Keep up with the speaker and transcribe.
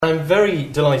I'm very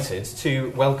delighted to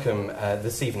welcome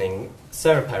this evening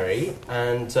Sarah Perry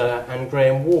and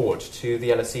Graham Ward to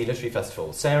the LSE Literary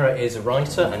Festival. Sarah is a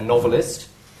writer and novelist,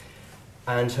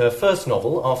 and her first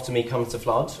novel, After Me Comes the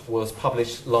Flood, was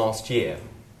published last year.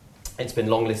 It's been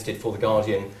longlisted for the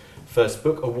Guardian First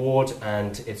Book Award,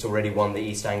 and it's already won the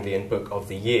East Anglian Book of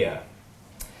the Year.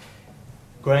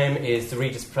 Graham is the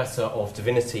Regius Professor of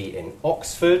Divinity in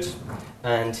Oxford,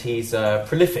 and he's a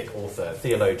prolific author,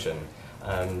 theologian,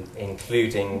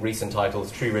 including recent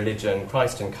titles True Religion,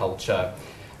 Christ and Culture,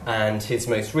 and his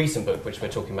most recent book, which we're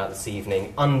talking about this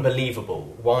evening,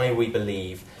 Unbelievable, Why We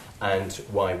Believe and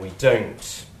Why We Don't.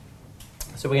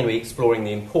 So we're going to be exploring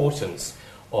the importance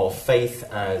of faith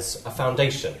as a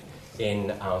foundation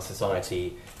in our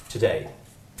society today.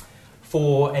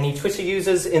 For any Twitter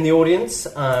users in the audience,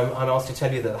 I'm asked to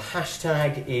tell you that the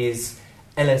hashtag is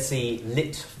LSE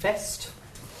LitFest,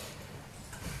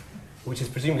 which is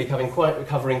presumably covering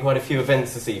quite a few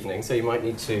events this evening, so you might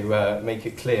need to make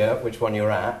it clear which one you're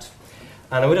at.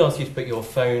 And I would ask you to put your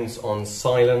phones on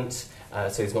silent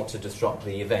so as not to disrupt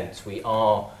the event. We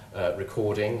are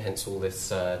recording, hence all this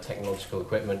technological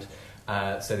equipment,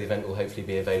 so the event will hopefully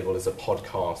be available as a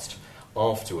podcast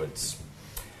afterwards.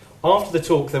 After the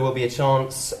talk, there will be a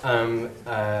chance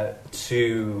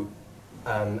to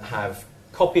have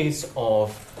copies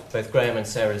of both Graham and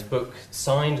Sarah's book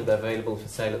signed. They're available for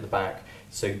sale at the back,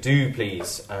 so do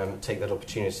please take that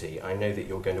opportunity. I know that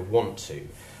you're going to want to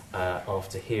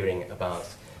after hearing about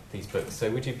these books.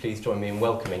 So would you please join me in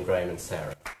welcoming Graham and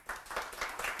Sarah?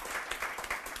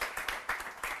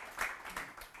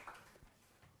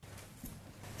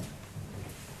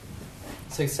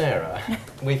 So Sarah,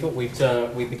 we thought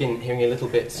we'd begin hearing a little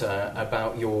bit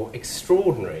about your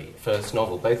extraordinary first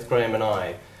novel. Both Graham and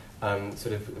I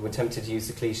sort of were tempted to use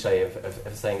the cliche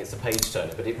of saying it's a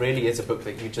page-turner, but it really is a book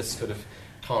that you just sort of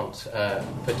can't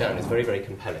put down. It's very, very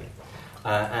compelling.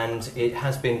 And it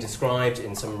has been described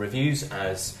in some reviews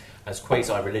as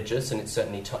quasi-religious, and it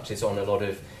certainly touches on a lot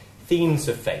of themes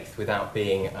of faith without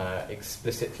being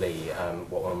explicitly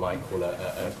what one might call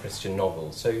a Christian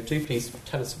novel. So do please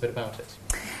tell us a bit about it.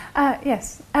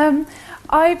 Yes.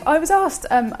 I was asked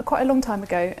quite a long time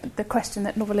ago the question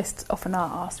that novelists often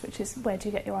are asked, which is, where do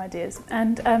you get your ideas?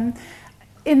 And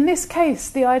in this case,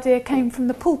 the idea came from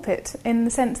the pulpit, in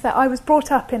the sense that I was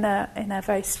brought up in a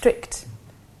very strict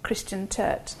Christian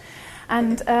church.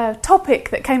 And a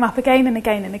topic that came up again and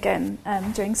again and again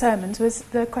during sermons was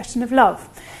the question of love.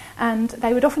 And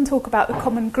they would often talk about the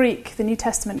common Greek, the New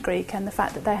Testament Greek, and the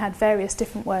fact that they had various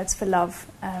different words for love.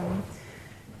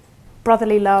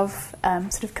 Brotherly love,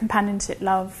 sort of companionship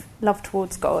love, love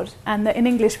towards God. And that in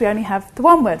English we only have the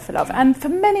one word for love. And for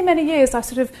many, many years I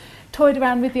sort of toyed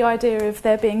around with the idea of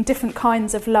there being different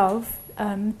kinds of love.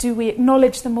 Do we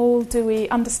acknowledge them all? Do we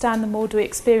understand them all? Do we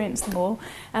experience them all?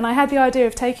 And I had the idea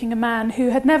of taking a man who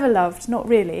had never loved, not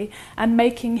really, and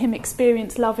making him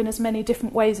experience love in as many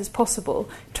different ways as possible.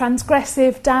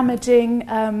 Transgressive, damaging,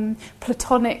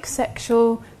 platonic,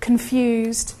 sexual,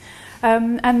 confused.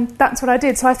 And that's what I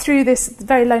did. So I threw this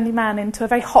very lonely man into a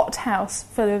very hot house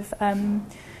full of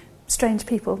strange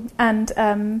people. And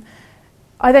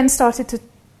I then started to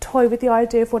toy with the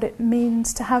idea of what it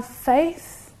means to have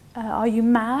faith. Are you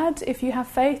mad if you have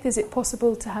faith? Is it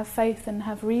possible to have faith and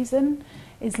have reason?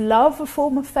 Is love a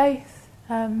form of faith?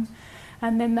 And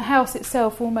then the house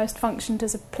itself almost functioned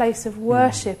as a place of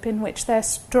worship in which they're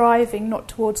striving not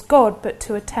towards God but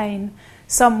to attain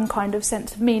some kind of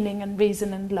sense of meaning and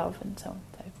reason and love and so on.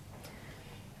 So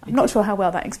I'm not sure how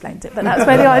well that explains it, but that's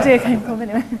where the idea came from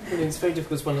anyway. Well, it's very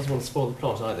difficult because one doesn't want to spoil the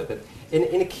plot either, but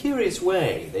in a curious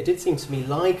way, they did seem to me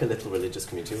like a little religious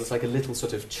community. It was like a little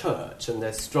sort of church, and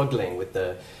they're struggling with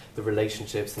the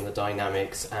relationships and the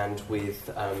dynamics and with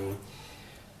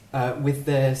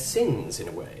their sins in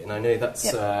a way. And I know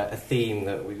that's a theme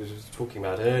that we were talking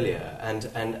about earlier,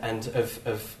 and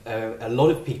of a lot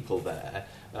of people there,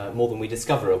 more than we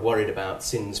discover, are worried about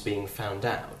sins being found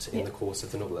out in the course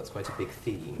of the novel. That's quite a big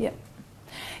theme.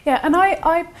 Yeah, and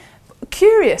I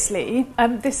curiously,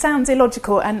 this sounds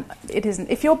illogical, and it isn't.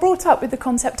 If you're brought up with the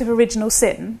concept of original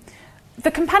sin,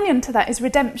 the companion to that is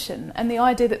redemption, and the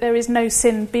idea that there is no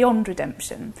sin beyond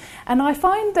redemption. And I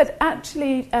find that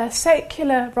actually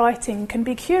secular writing can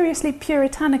be curiously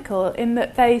puritanical in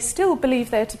that they still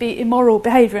believe there to be immoral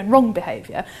behaviour and wrong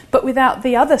behaviour, but without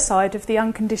the other side of the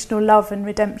unconditional love and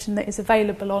redemption that is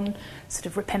available on sort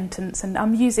of repentance. And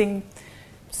I'm using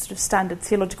sort of standard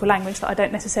theological language that I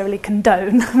don't necessarily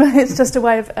condone, but it's just a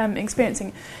way of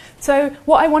experiencing. So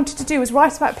what I wanted to do was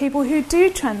write about people who do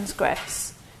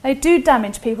transgress. They do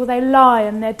damage people, they lie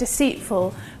and they're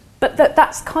deceitful, but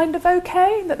that's kind of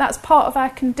okay, that's part of our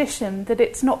condition, that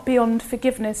it's not beyond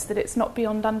forgiveness, that it's not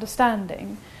beyond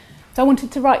understanding. So I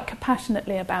wanted to write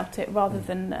compassionately about it rather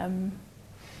than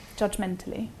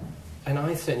judgmentally. And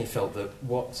I certainly felt that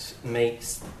what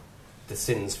makes the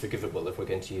sins forgivable, if we're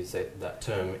going to use that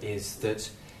term, is that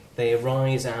they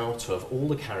arise out of all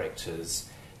the characters'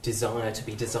 desire to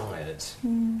be desired.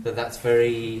 That's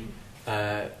very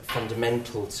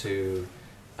fundamental to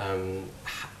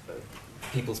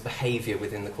people's behaviour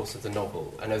within the course of the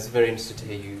novel. And I was very interested to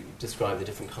hear you describe the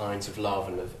different kinds of love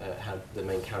and of how the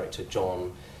main character,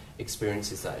 John,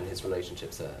 experiences that in his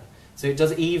relationships there. So it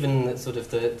does, even sort of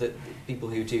the people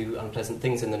who do unpleasant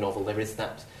things in the novel, there is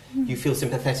that, you feel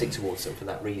sympathetic towards them for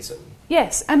that reason.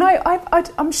 Yes, and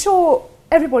I'm sure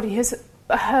everybody has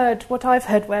heard what I've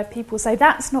heard, where people say,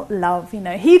 that's not love,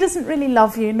 he doesn't really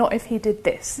love you, not if he did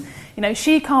this.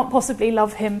 She can't possibly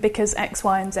love him because X,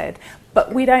 Y and Z.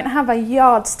 But we don't have a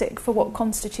yardstick for what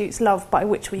constitutes love by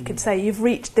which we could say you've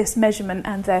reached this measurement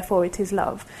and therefore it is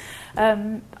love.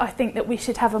 I think that we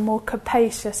should have a more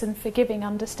capacious and forgiving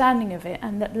understanding of it,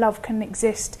 and that love can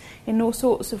exist in all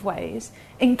sorts of ways,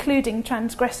 including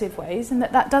transgressive ways, and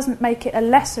that doesn't make it a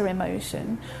lesser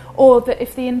emotion, or that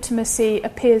if the intimacy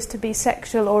appears to be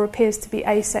sexual or appears to be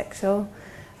asexual,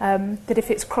 that if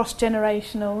it's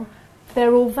cross-generational,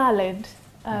 they're all valid,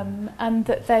 and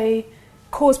that they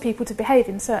cause people to behave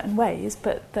in certain ways,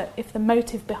 but that if the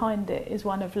motive behind it is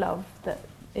one of love, that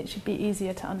it should be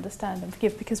easier to understand and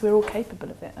forgive, because we're all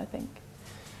capable of it, I think.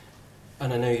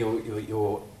 And I know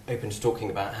you're open to talking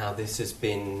about how this has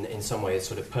been, in some ways,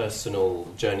 sort of personal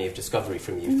journey of discovery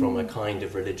from you, from a kind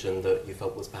of religion that you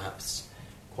felt was perhaps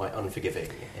quite unforgiving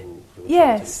in your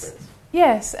childhood experience.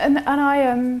 Yes, and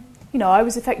I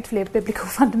was effectively a biblical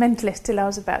fundamentalist till I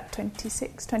was about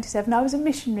 26, 27. I was a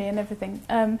missionary and everything,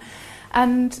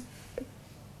 and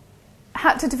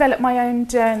had to develop my own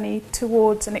journey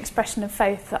towards an expression of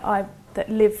faith that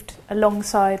lived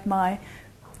alongside my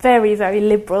very, very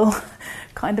liberal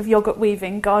kind of yogurt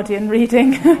weaving, Guardian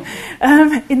reading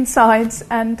insides,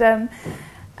 and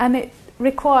it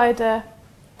required a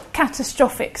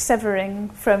catastrophic severing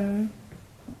from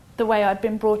the way I'd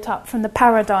been brought up, from the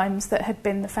paradigms that had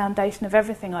been the foundation of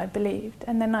everything I believed.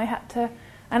 And then I had to,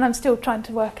 and I'm still trying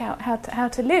to work out how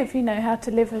to live, how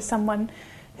to live as someone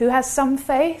who has some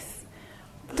faith,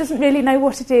 doesn't really know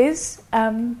what it is,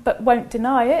 but won't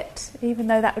deny it, even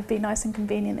though that would be nice and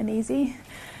convenient and easy.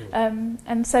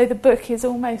 And so the book is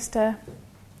almost a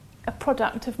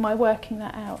product of my working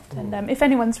that out. And if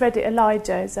anyone's read it,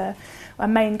 Elijah is a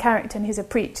main character, and he's a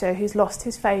preacher who's lost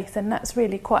his faith, and that's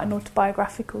really quite an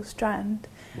autobiographical strand,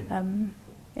 in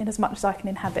as much as I can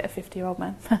inhabit a 50-year-old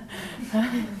man.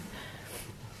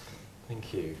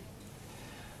 Thank you.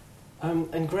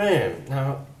 And Graham,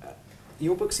 now,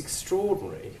 your book's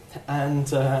extraordinary,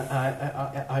 and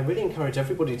I really encourage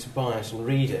everybody to buy it and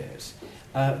read it,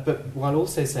 but while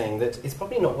also saying that it's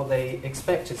probably not what they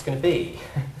expect it's going to be.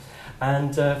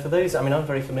 And for those, I'm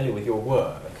very familiar with your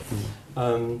work,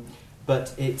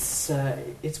 but it's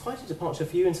quite a departure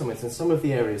for you in some ways, in some of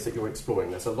the areas that you're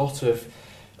exploring. There's a lot of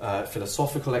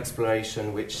philosophical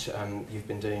exploration, which you've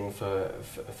been doing for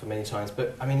many times,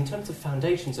 but in terms of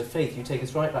foundations of faith, you take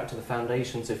us right back to the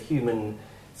foundations of human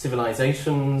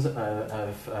civilizations,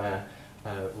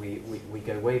 we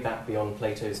go way back beyond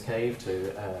Plato's cave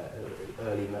to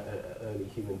early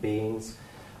human beings,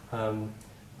 and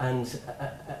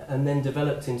then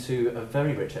developed into a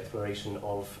very rich exploration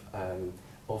of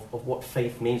what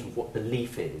faith means, of what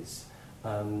belief is,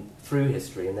 through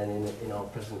history, and then in our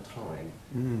present time.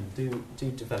 Do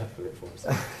develop a bit for us.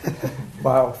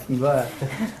 Wow, from there.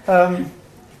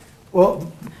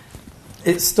 Well,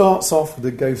 it starts off with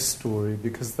a ghost story,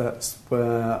 because that's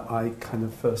where I kind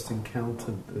of first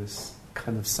encountered this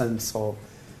kind of sense of,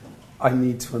 I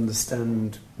need to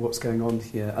understand what's going on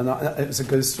here. And it was a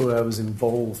ghost story I was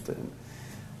involved in.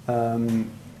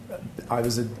 I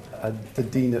was the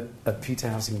dean at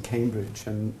Peterhouse in Cambridge,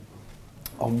 and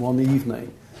on one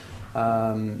evening,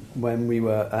 when we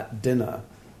were at dinner,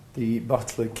 the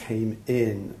butler came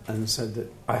in and said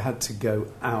that I had to go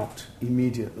out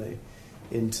immediately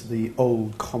into the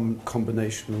old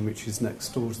combination room, which is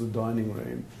next door to the dining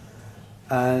room.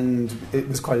 And it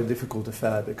was quite a difficult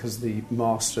affair, because the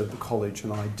master of the college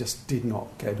and I just did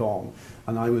not get on,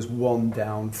 and I was one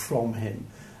down from him,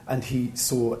 and he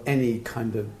saw any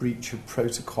kind of breach of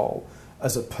protocol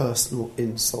as a personal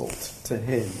insult to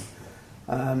him.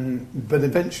 But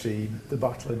eventually the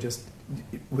butler just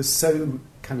was so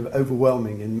kind of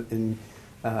overwhelming in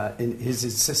his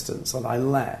insistence that I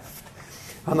left.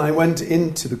 And I went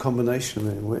into the combination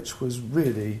room, which was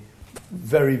really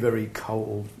very, very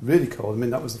cold, really cold. I mean,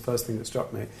 that was the first thing that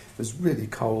struck me. It was really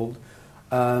cold.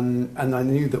 And I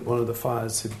knew that one of the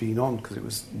fires had been on because it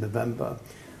was November.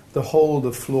 The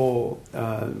floor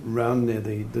round near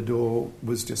the door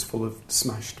was just full of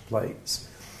smashed plates.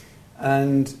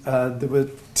 And there were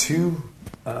two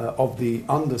of the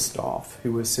understaff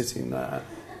who were sitting there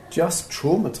just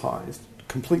traumatised,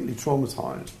 completely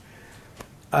traumatised.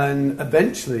 And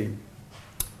eventually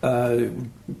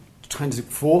trying to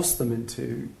force them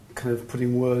into kind of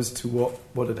putting words to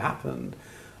what had happened.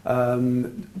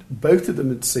 Both of them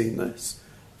had seen this,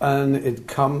 and it had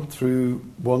come through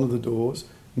one of the doors,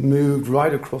 moved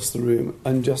right across the room,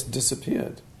 and just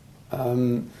disappeared.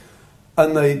 And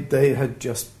they had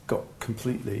just got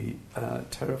completely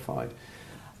terrified.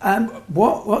 And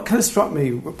what kind of struck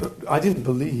me, I didn't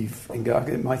believe in God.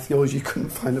 My theology couldn't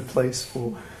find a place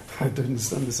for, I don't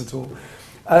understand this at all.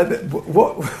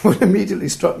 What immediately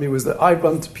struck me was that I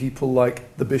run to people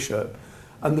like the bishop,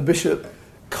 and the bishop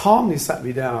calmly sat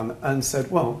me down and said,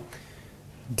 well,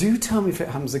 do tell me if it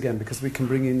happens again, because we can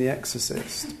bring in the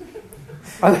exorcist.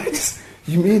 And I just,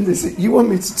 you mean this? You want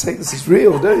me to take this as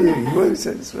real, don't you? You want me to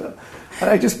take this as real? And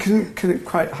I just couldn't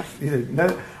quite,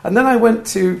 know. And then I went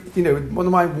to, one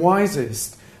of my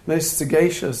wisest, most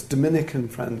sagacious Dominican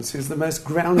friends, who's the most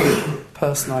grounded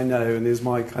person I know, and is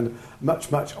my kind of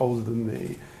much, much older than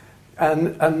me.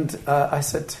 And I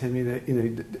said to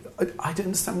him, I don't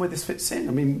understand where this fits in.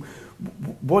 I mean,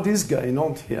 what is going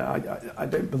on here? I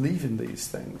don't believe in these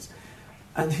things.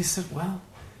 And he said, well,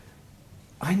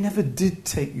 I never did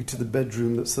take you to the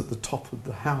bedroom that's at the top of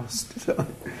the house, did I? I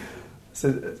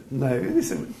said, no. He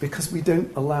said, because we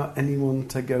don't allow anyone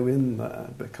to go in there,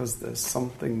 because there's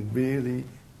something really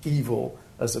evil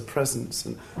as a presence.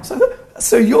 And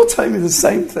so you're telling me the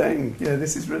same thing. Yeah,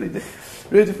 this is really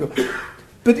difficult.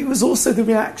 But it was also the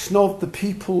reaction of the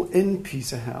people in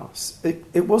Peterhouse.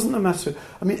 It wasn't a matter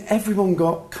of, everyone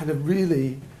got kind of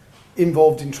really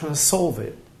involved in trying to solve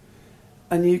it.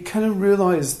 And you kind of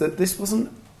realised that this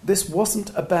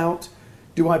wasn't about,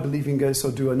 do I believe in ghosts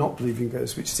or do I not believe in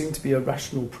ghosts, which seemed to be a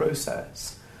rational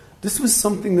process. This was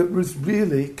something that was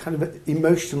really kind of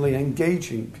emotionally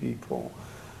engaging people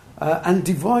and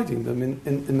dividing them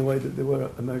in the way that they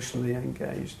were emotionally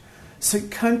engaged. So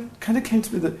it kind of came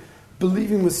to me that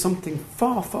believing was something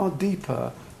far, far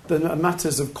deeper than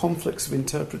matters of conflicts of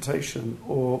interpretation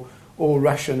or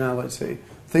rationality.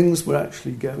 Things were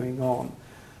actually going on.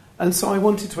 And so I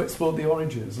wanted to explore the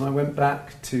origins, and I went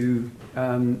back to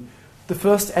the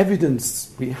first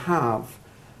evidence we have.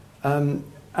 And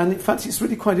in fact, it's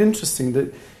really quite interesting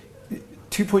that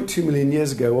 2.2 million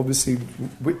years ago, obviously,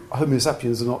 Homo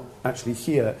sapiens are not actually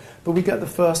here, but we get the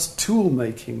first tool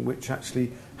making, which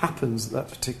actually happens at that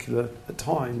particular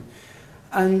time.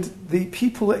 And the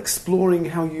people exploring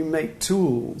how you make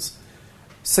tools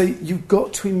say you've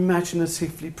got to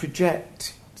imaginatively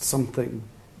project something.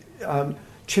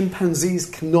 Chimpanzees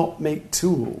cannot make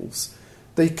tools.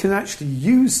 They can actually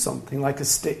use something like a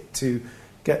stick to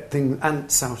get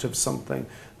ants out of something.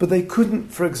 But they couldn't,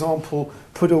 for example,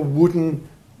 put a wooden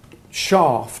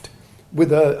shaft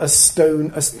with a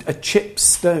stone, a chipped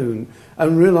stone,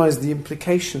 and realise the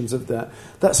implications of that.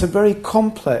 That's a very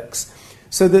complex,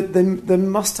 so that they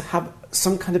must have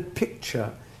some kind of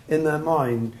picture in their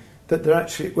mind that they're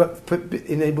actually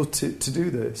able to do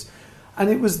this. And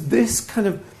it was this kind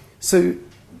of, so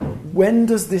when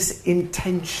does this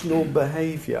intentional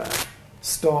behaviour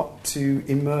start to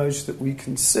emerge that we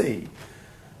can see?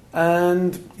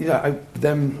 And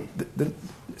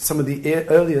some of the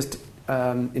earliest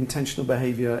intentional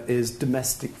behaviour is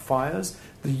domestic fires,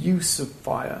 the use of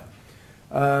fire.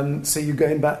 So you're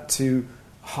going back to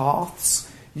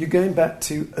hearths, you're going back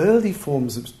to early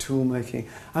forms of tool making.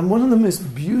 And one of the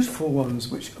most beautiful ones,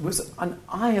 which was an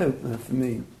eye-opener for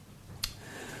me,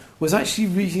 was actually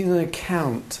reading an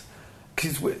account,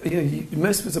 because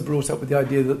most of us are brought up with the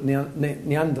idea that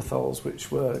Neanderthals,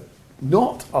 which were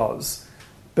not us,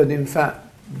 but in fact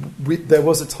there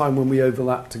was a time when we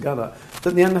overlapped together,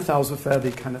 that Neanderthals were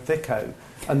fairly kind of thicko,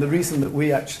 and the reason that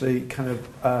we actually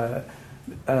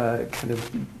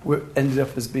ended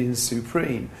up as being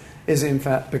supreme is in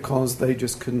fact because they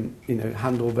just couldn't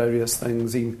handle various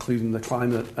things, including the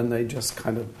climate, and they just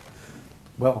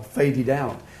faded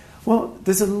out. Well,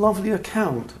 there's a lovely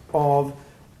account of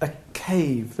a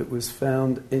cave that was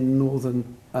found in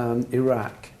northern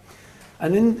Iraq.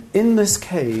 And in this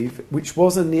cave, which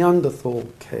was a Neanderthal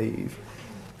cave,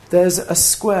 there's a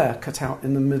square cut out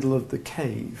in the middle of the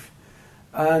cave.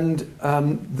 And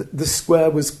the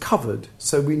square was covered,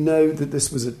 so we know that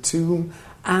this was a tomb,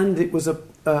 and it was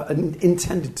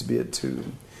intended to be a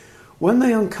tomb. When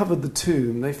they uncovered the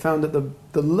tomb, they found at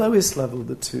the lowest level of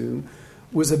the tomb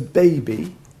was a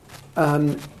baby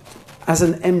as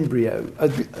an embryo,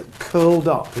 curled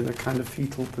up in a kind of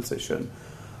fetal position.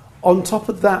 On top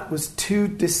of that was 2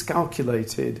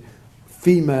 discalculated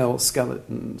female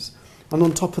skeletons. And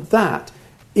on top of that,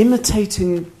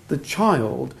 imitating the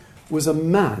child, was a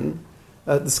man,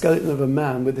 the skeleton of a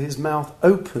man with his mouth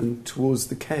open towards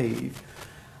the cave.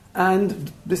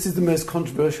 And this is the most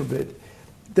controversial bit.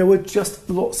 There were just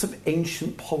lots of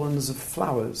ancient pollens of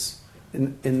flowers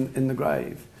in the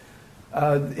grave.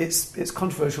 It's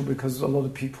controversial because a lot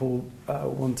of people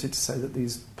wanted to say that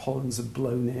these pollens are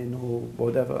blown in or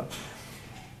whatever.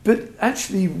 But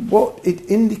actually what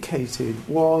it indicated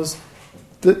was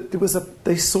that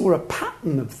they saw a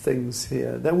pattern of things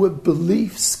here. There were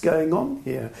beliefs going on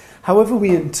here. However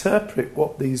we interpret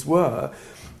what these were,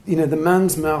 the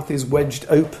man's mouth is wedged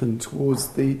open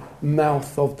towards the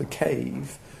mouth of the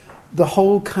cave. The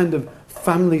whole kind of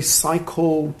family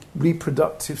cycle,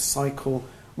 reproductive cycle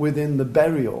within the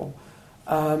burial,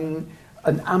 an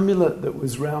amulet that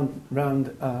was round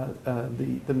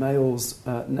the male's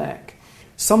neck.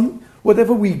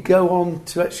 Whatever we go on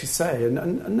to actually say,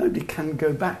 and nobody can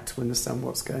go back to understand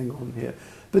what's going on here,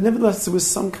 but nevertheless there was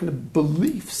some kind of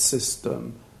belief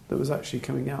system that was actually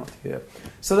coming out here.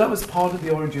 So that was part of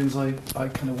the origins I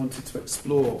kind of wanted to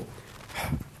explore.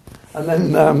 And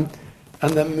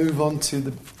then move on to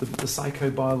the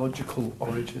psychobiological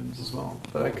origins as well.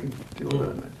 But I can deal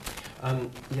with that.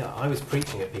 I was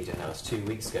preaching at Peterhouse 2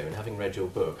 weeks ago, and having read your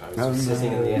book, I was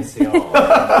sitting in the SCR.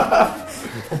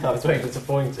 I was very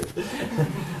disappointed.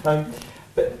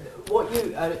 But what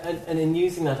you and in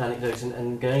using that anecdote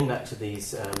and going back to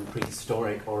these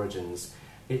prehistoric origins,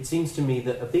 it seems to me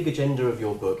that a big agenda of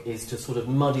your book is to sort of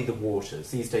muddy the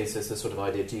waters. These days, there's the sort of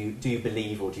idea: do you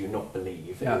believe or do you not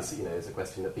believe? Yeah. It's a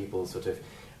question that people sort of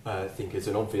think is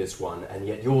an obvious one, and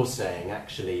yet you're saying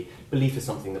actually belief is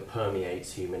something that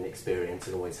permeates human experience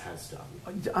and always has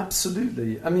done.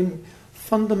 Absolutely. I mean,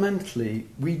 fundamentally,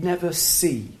 we never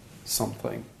see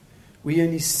something. We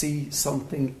only see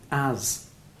something as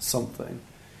something.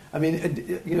 I mean,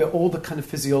 all the kind of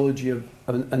physiology and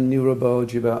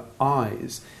neurobiology about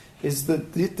eyes is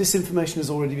that this information is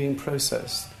already being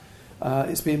processed.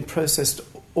 It's being processed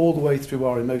all the way through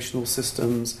our emotional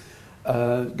systems.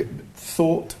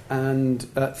 Thought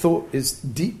is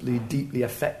deeply, deeply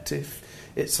affective.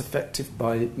 It's affected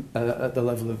by at the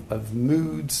level of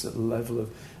moods, at the level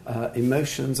of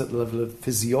emotions, at the level of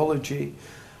physiology,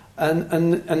 and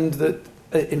that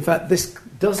in fact this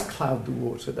does cloud the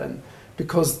water then,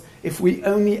 because if we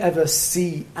only ever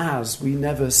see as we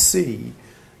never see,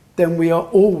 then we are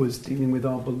always dealing with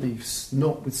our beliefs,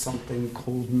 not with something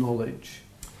called knowledge.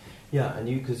 Yeah, and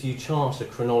because you chart a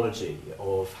chronology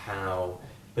of how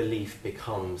belief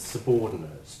becomes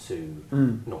subordinate to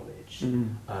knowledge,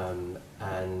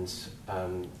 and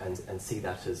see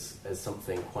that as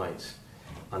something quite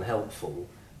unhelpful,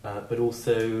 but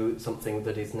also something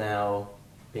that is now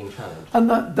being challenged. And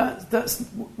that's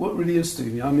what really interests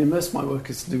me. I mean, most of my work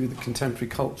is to do with the contemporary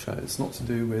culture. It's not to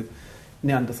do with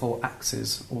Neanderthal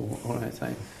axes or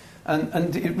anything.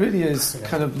 And it really is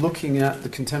kind of looking at the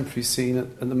contemporary scene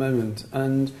at the moment.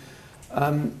 And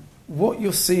what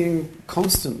you're seeing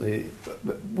constantly,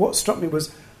 what struck me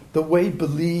was the way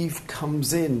believe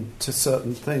comes in to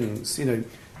certain things.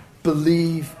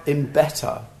 Believe in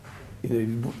better.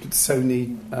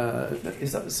 Sony,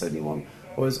 is that the Sony one?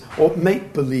 Or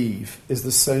make believe is the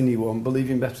Sony one.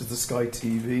 Believing better is the Sky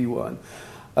TV one.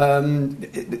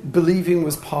 Believing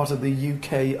was part of the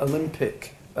UK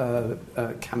Olympic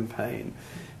campaign.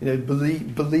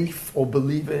 Belief or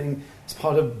believing is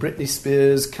part of Britney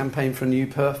Spears' campaign for a new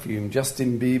perfume.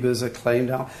 Justin Bieber's acclaimed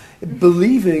out.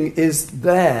 Believing is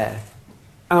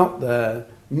out there,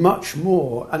 much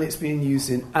more, and it's being used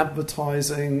in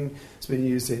advertising. It's being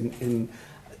used in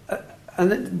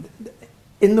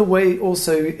the way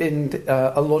also in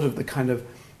a lot of the kind of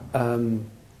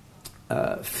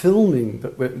films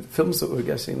that we're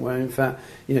getting, where in fact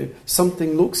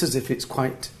something looks as if it's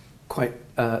quite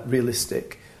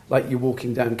realistic, like you're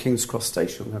walking down King's Cross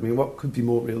Station. I mean, what could be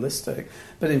more realistic?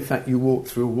 But in fact, you walk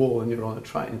through a wall and you're on a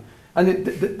train, and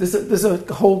there's a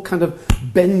whole kind of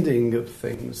bending of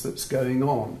things that's going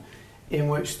on, in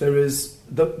which there is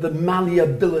the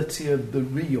malleability of the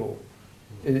real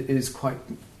is quite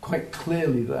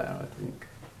clearly there, I think.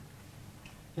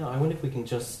 Yeah, I wonder if we can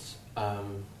just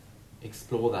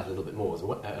explore that a little bit more.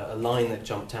 A line that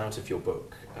jumped out of your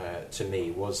book to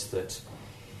me was that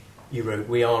you wrote,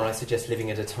 "We are, I suggest, living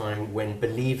at a time when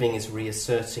believing is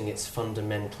reasserting its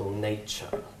fundamental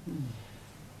nature."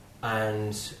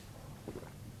 And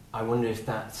I wonder if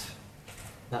that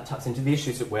taps into the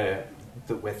issues that we're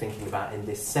thinking about in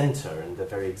this centre and the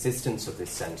very existence of this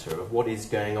centre, of what is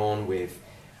going on with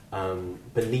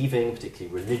believing,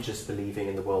 particularly religious believing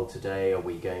in the world today. Are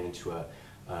we going into a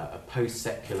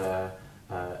post-secular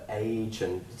age?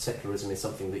 And secularism is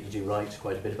something that you do write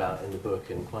quite a bit about in the book,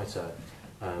 in quite a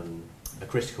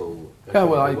critical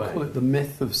well, I way. call it the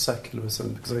myth of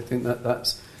secularism, because I think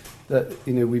that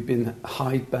we've been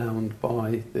hidebound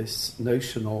by this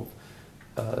notion of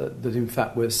that in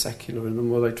fact we're secular,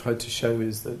 and what I tried to show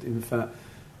is that in fact,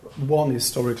 one,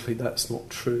 historically that's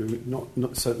not true,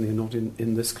 not certainly not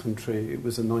in this country. It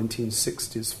was a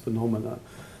 1960s phenomena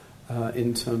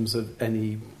in terms of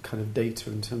any kind of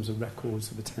data, in terms of records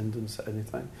of attendance or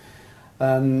anything.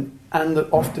 And that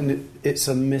often it's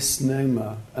a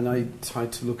misnomer, and I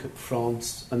tried to look at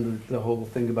France and the whole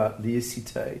thing about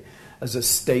laicité as a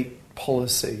state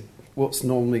policy, what's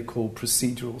normally called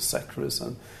procedural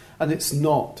secularism. And it's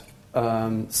not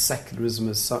secularism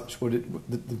as such.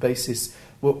 The basis,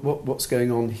 what's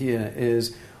going on here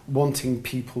is wanting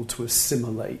people to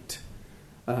assimilate.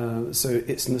 So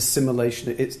it's an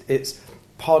assimilation. It's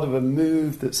part of a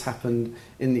move that's happened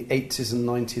in the 80s and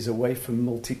 90s away from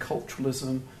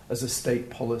multiculturalism as a state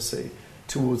policy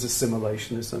towards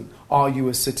assimilationism. Are you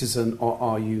a citizen or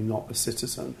are you not a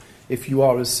citizen? If you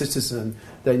are a citizen,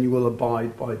 then you will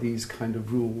abide by these kind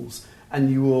of rules, and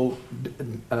you will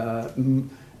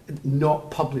not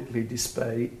publicly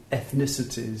display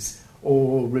ethnicities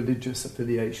or religious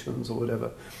affiliations or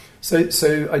whatever.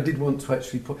 So I did want to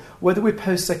actually put, whether we're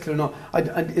post-secular or not,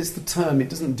 it's the term, it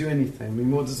doesn't do anything. I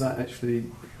mean, what does that actually,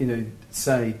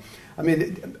 say? I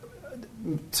mean,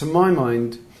 to my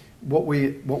mind, what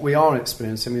we are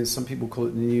experiencing, I mean, some people call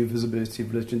it the new visibility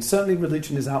of religion. Certainly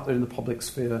religion is out there in the public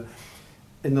sphere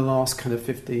in the last kind of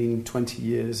 15, 20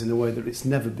 years in a way that it's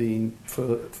never been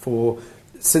for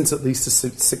since at least the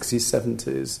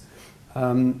 60s,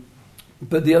 70s.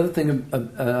 But the other thing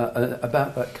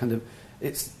about that kind of,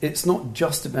 it's not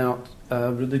just about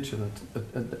religion,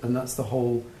 and that's the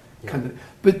whole kind of.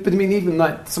 But I mean, even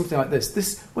like something like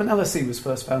this when LSE was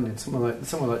first founded, someone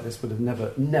like this would have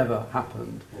never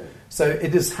happened. Yeah. So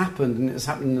it has happened, and it's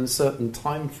happened in a certain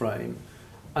time frame,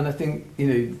 and I think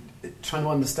trying to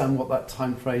understand what that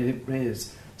time frame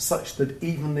is, such that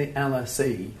even the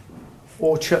LSE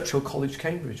or Churchill College,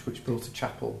 Cambridge, which built a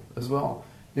chapel as well,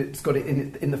 it's got it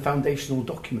in the foundational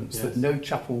documents that no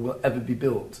chapel will ever be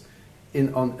built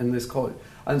in this college.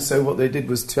 And so what they did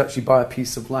was to actually buy a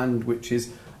piece of land which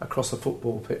is across a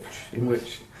football pitch, in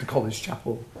which the college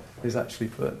chapel is actually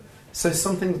put. So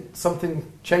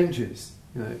something changes,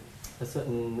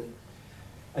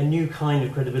 a new kind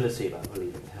of credibility about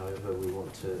believing, however we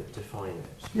want to define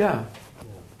it. Yeah.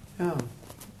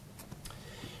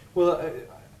 Well,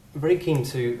 I'm very keen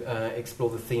to explore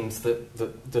the themes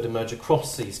that emerge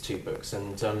across these two books,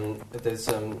 and there's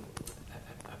a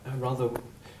rather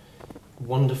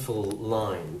wonderful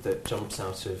line that jumps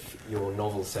out of your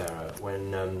novel, Sarah,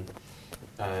 when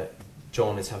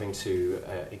John is having to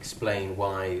explain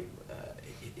why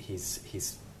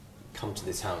he's come to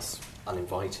this house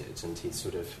uninvited, and he's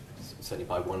sort of, certainly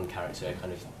by one character,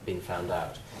 kind of been found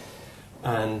out.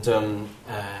 And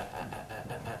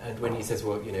when he says,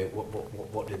 well,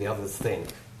 what do the others think?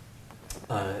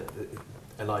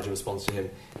 Elijah responds to him,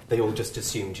 they all just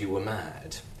assumed you were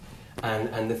mad.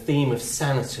 And the theme of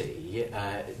sanity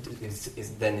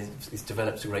is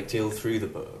developed a great deal through the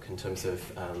book in terms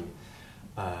of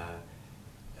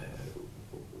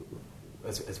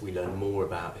as we learn more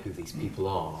about who these people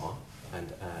are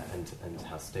and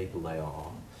how stable they are.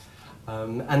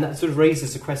 And that sort of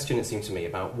raises a question, it seems to me,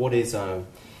 about what is a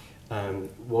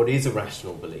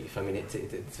rational belief. I mean, it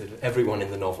sort of, everyone in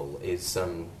the novel is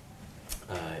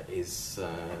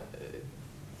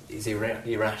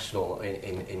irrational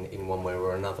in one way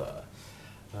or another,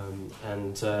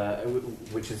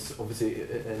 which is obviously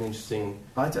an interesting.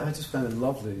 I just found it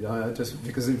lovely.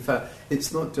 Because in fact,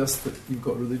 it's not just that you've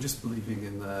got religious believing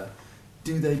in there.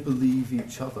 Do they believe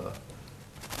each other?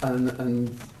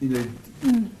 And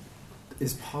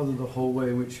is part of the whole way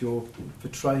in which you're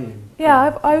portraying.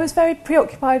 Yeah, I was very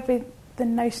preoccupied with the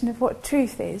notion of what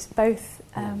truth is, both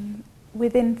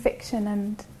within fiction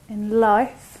and in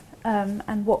life,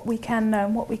 and what we can know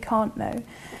and what we can't know.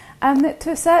 And that to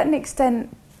a certain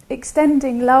extent,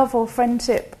 extending love or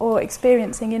friendship or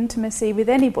experiencing intimacy with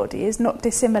anybody is not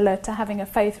dissimilar to having a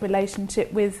faith relationship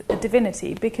with a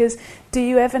divinity, because do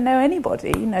you ever know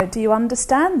anybody? Do you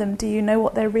understand them? Do you know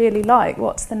what they're really like?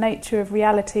 What's the nature of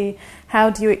reality? How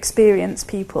do you experience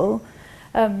people?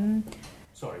 Sorry,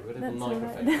 we're in the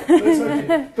microphone. Right. That's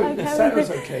okay. But Sarah's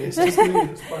okay. It's just me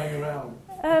that's flying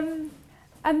around.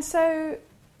 And so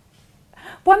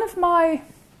One of my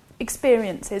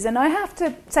experiences, and I have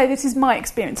to say this is my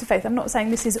experience of faith, I'm not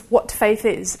saying this is what faith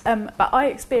is, but I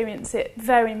experience it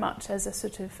very much as a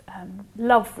sort of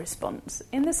love response,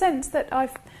 in the sense that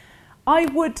I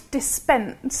would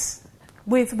dispense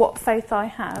with what faith I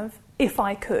have if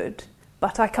I could,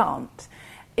 but I can't,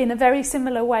 in a very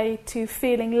similar way to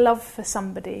feeling love for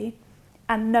somebody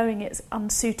and knowing it's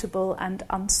unsuitable and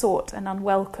unsought and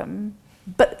unwelcome,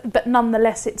 but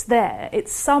nonetheless it's there.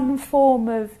 It's some form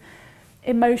of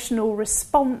emotional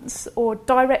response or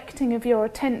directing of your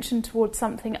attention towards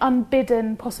something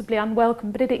unbidden, possibly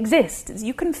unwelcome, but it exists.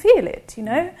 You can feel it, you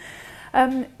know.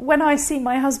 When I see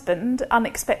my husband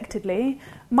unexpectedly,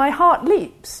 my heart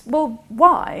leaps. Well,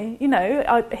 why? You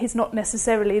know, he's not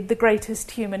necessarily the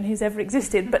greatest human who's ever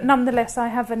existed, but nonetheless I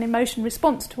have an emotion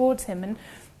response towards him, and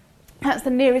that's the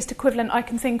nearest equivalent I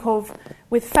can think of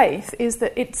with faith, is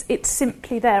that it's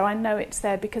simply there. I know it's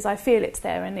there because I feel it's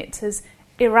there, and it's as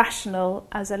irrational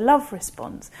as a love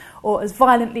response, or as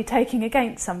violently taking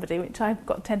against somebody, which I've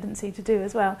got a tendency to do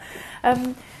as well.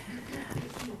 And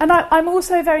I'm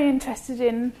also very interested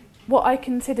in what I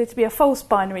consider to be a false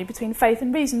binary between faith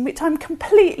and reason, which I'm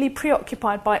completely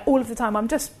preoccupied by all of the time. I'm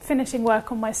just finishing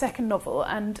work on my second novel,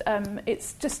 and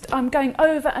it's just, I'm going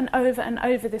over and over and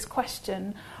over this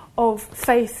question of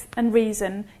faith and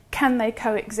reason. Can they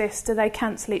coexist? Do they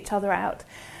cancel each other out?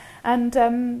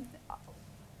 And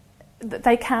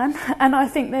they can, and I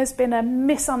think there's been a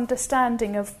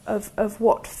misunderstanding of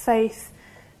what faith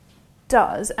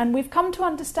does, and we've come to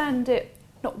understand it,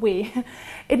 not we,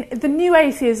 in the new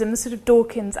atheism, the sort of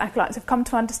Dawkins acolytes have come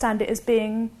to understand it as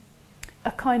being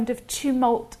a kind of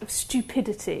tumult of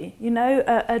stupidity, you know,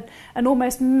 an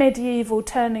almost medieval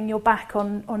turning your back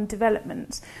on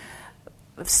developments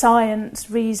of science,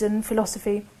 reason,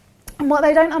 philosophy. And what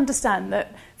they don't understand,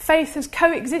 that faith has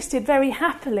coexisted very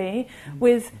happily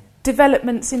with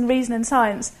developments in reason and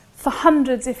science for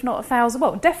hundreds, if not 1,000,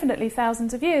 well, definitely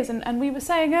thousands of years. And we were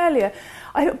saying earlier,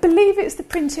 I believe it's the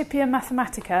Principia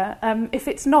Mathematica. If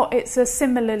it's not, it's a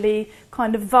similarly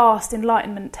kind of vast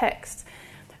Enlightenment text.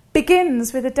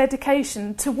 Begins with a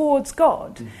dedication towards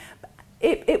God.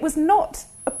 It was not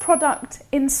a product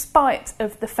in spite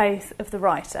of the faith of the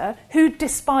writer, who,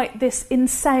 despite this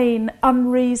insane,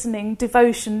 unreasoning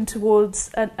devotion towards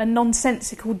a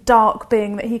nonsensical dark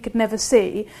being that he could never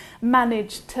see,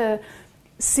 managed to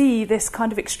see this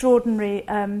kind of extraordinary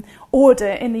order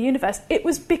in the universe. It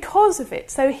was because of it.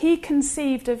 So he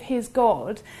conceived of his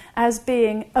God as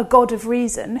being a God of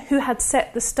reason, who had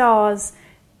set the stars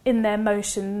in their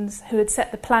motions, who had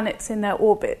set the planets in their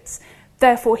orbits.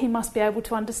 Therefore, he must be able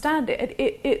to understand it.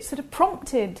 It sort of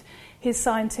prompted his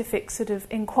scientific sort of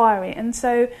inquiry. And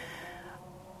so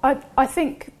I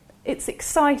think it's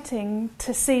exciting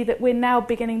to see that we're now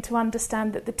beginning to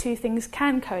understand that the two things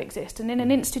can coexist. And in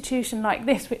an institution like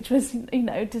this, which was, you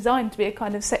know, designed to be a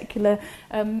kind of secular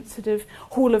sort of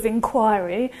hall of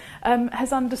inquiry,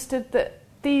 has understood that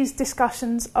these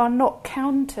discussions are not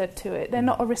counter to it. They're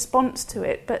not a response to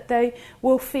it, but they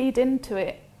will feed into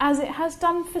it, as it has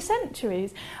done for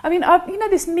centuries. I mean, you know,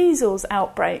 this measles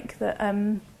outbreak that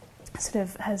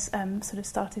has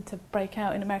started to break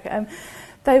out in America.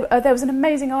 There was an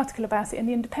amazing article about it in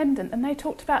The Independent, and they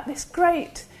talked about this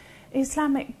great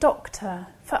Islamic doctor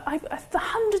for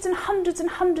hundreds and hundreds and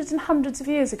hundreds and hundreds of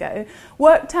years ago,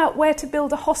 worked out where to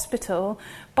build a hospital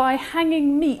by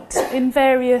hanging meat in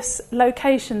various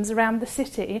locations around the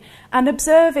city and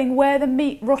observing where the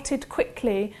meat rotted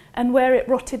quickly and where it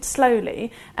rotted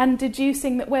slowly, and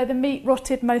deducing that where the meat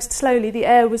rotted most slowly, the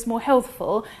air was more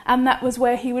healthful, and that was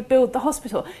where he would build the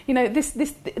hospital. You know,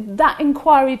 that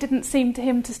inquiry didn't seem to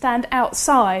him to stand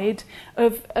outside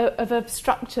of a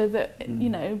structure that, you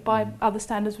know, by other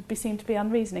standards would be seen to be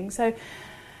unreasoning. So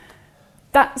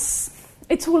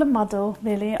it's all a muddle,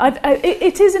 really.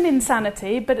 It is an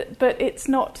insanity, but it's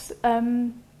not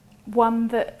one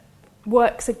that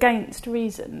works against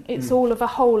reason. It's all of a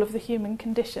whole of the human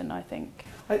condition, I think.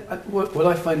 What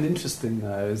I find interesting,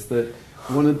 though, is that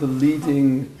one of the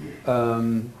leading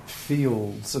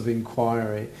fields of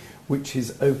inquiry, which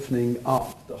is opening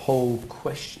up the whole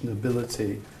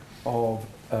questionability of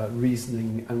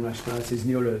reasoning and rationality, is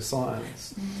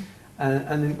neuroscience.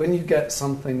 And when you get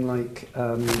something like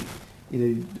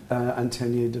Antonio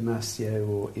Damasio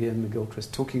or Ian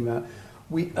McGilchrist talking about,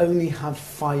 we only have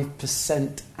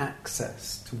 5%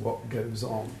 access to what goes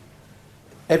on.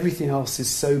 Everything else is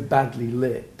so badly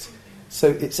lit, so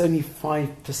it's only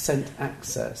 5%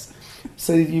 access.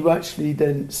 So you actually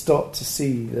then start to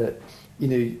see that, you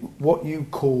know, what you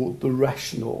call the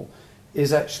rational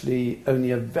is actually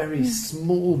only a very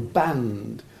small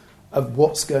band of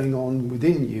what's going on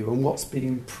within you and what's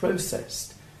being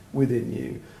processed within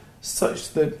you,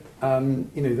 such that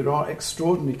there are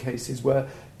extraordinary cases where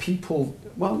people,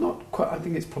 well, not quite, I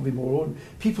think it's probably more ordinary,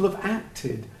 people have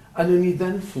acted and only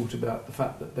then thought about the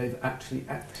fact that they've actually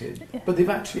acted. Yeah. But they've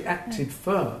actually acted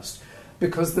first,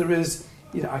 because there is,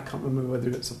 I can't remember whether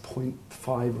it's a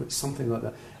 0.5 or it's something like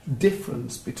that,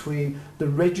 difference between the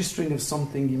registering of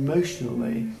something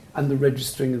emotionally and the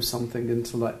registering of something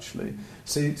intellectually.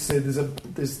 So there's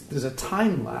a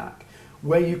time lag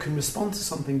where you can respond to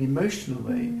something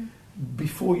emotionally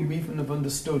before you even have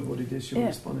understood what it is you're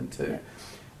responding to. Yeah.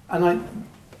 And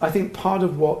I think part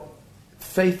of what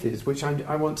faith is, which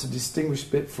I want to distinguish a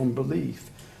bit from belief,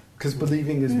 because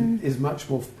believing is much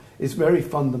more, is very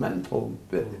fundamental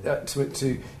to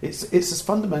it. It's as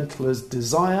fundamental as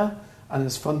desire and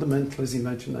as fundamental as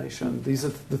imagination. These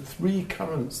are the three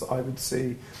currents that I would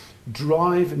see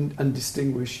drive and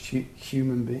distinguish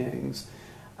human beings.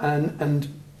 And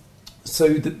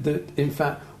so that in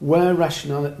fact, where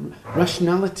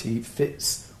rationality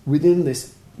fits within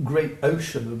this great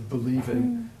ocean of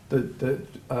believing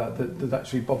that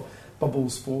actually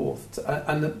bubbles forth,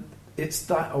 and that it's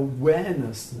that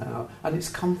awareness now, and it's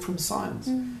come from science.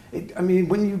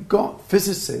 When you've got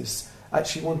physicists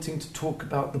actually wanting to talk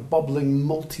about the bubbling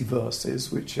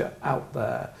multiverses which are out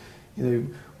there,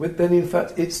 then in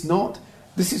fact it's not.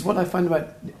 This is what I find about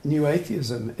new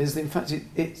atheism, is in fact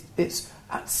it's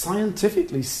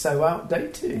scientifically so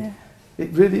outdated. Yeah.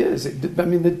 It really is.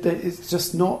 It's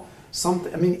just not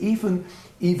something. Even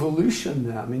evolution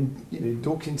now.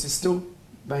 Dawkins is still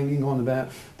banging on about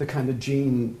the kind of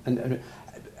gene and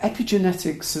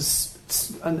epigenetics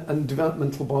and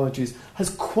developmental biology has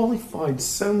qualified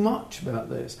so much about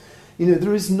this.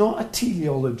 There is not a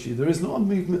teleology. There is not a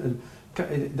movement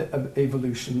of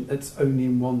evolution that's only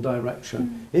in one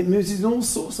direction. It moves in all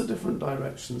sorts of different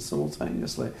directions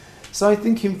simultaneously. So I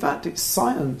think, in fact, it's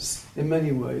science in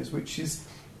many ways which is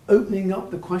opening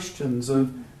up the questions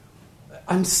of,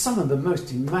 and some of the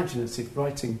most imaginative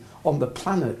writing on the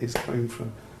planet is coming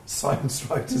from science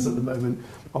writers at the moment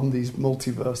on these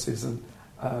multiverses and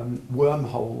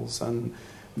wormholes and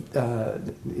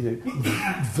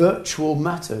virtual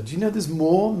matter. Do you know there's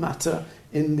more matter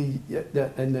in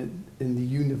the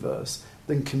universe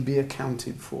than can be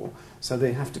accounted for? So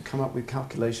they have to come up with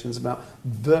calculations about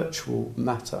virtual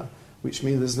matter, which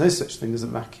means there's no such thing as a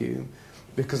vacuum,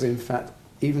 because in fact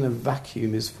even a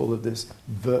vacuum is full of this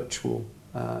virtual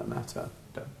matter.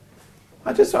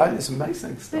 It's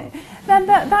amazing stuff. Then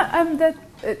the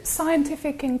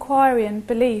scientific inquiry and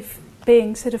belief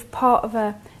being sort of part of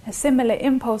a similar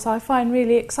impulse I find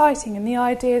really exciting, and the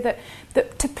idea that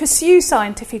to pursue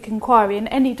scientific inquiry in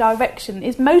any direction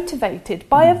is motivated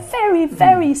by a very,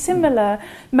 very similar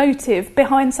motive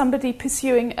behind somebody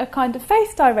pursuing a kind of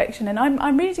faith direction. And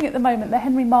I'm reading at the moment the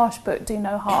Henry Marsh book, Do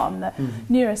No Harm, the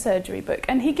neurosurgery book,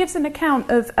 and he gives an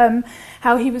account of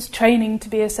how he was training to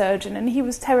be a surgeon, and he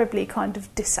was terribly kind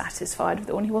of dissatisfied with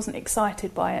it all, and he wasn't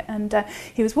excited by it. And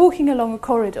he was walking along a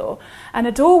corridor, and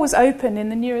a door was open in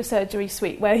the neurosurgery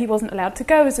suite where he wasn't allowed to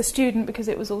go as a student because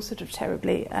it was all sort of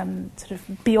terribly sort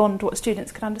of beyond what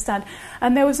students could understand.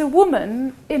 And there was a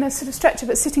woman in a sort of stretcher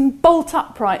but sitting bolt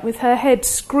upright with her head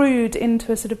screwed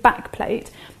into a sort of back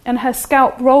plate and her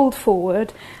scalp rolled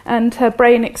forward and her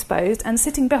brain exposed, and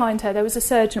sitting behind her there was a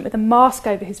surgeon with a mask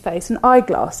over his face and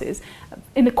eyeglasses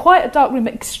in quite a dark room,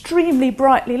 extremely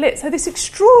brightly lit. So this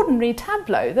extraordinary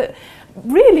tableau that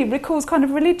really recalls kind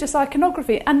of religious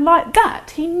iconography, and like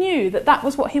that he knew that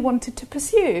was what he wanted to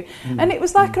pursue. And it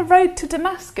was like a road to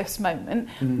Damascus moment.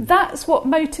 That's what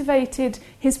motivated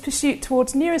his pursuit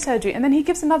towards neurosurgery. And then he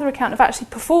gives another account of actually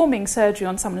performing surgery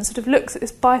on someone and sort of looks at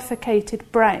this bifurcated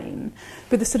brain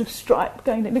with a sort of stripe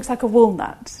going, it looks like a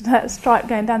walnut, that stripe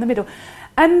going down the middle.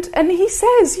 And he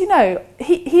says,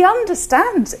 he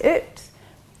understands it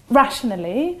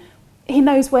rationally. He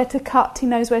knows where to cut, he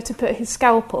knows where to put his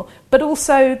scalpel, but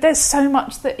also there's so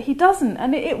much that he doesn't.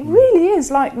 And it really is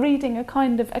like reading a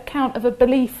kind of account of a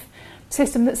belief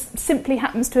system that simply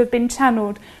happens to have been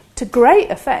channeled to great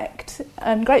effect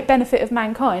and great benefit of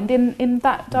mankind in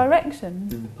that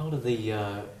direction. Part of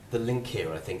the link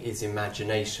here, I think, is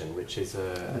imagination, which is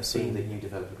a theme that you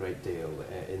develop a great deal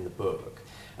in the book.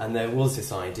 And there was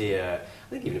this idea, I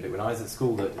think even a bit when I was at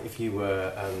school, that if you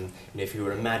were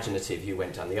imaginative, you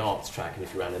went down the arts track, and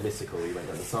if you were analytical, you went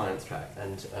down the science track.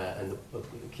 And the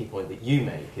key point that you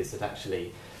make is that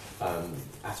actually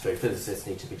astrophysicists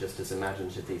need to be just as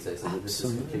imaginative these days, and that this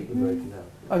is completely broken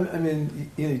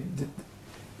down.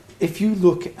 If you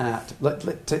look at,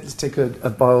 let's take a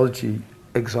biology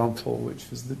example, which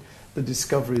was the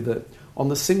discovery that on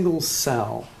the single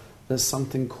cell there's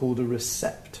something called a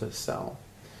receptor cell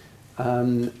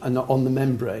and on the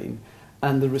membrane.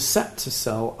 And the receptor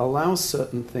cell allows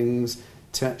certain things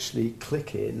to actually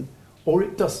click in, or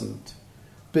it doesn't.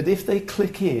 But if they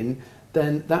click in,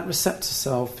 then that receptor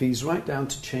cell feeds right down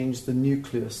to change the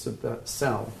nucleus of that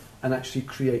cell and actually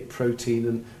create protein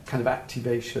and kind of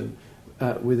activation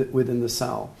within the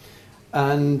cell.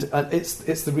 And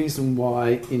it's the reason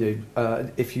why,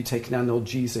 if you take an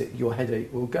analgesic, your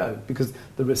headache will go, because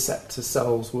the receptor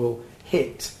cells will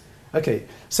hit. Okay,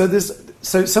 so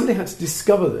somebody had to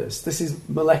discover this. This is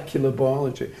molecular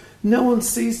biology. No one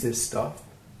sees this stuff.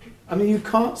 I mean, you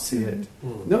can't see it.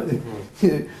 No,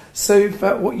 So, in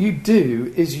fact, what you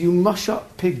do is you mush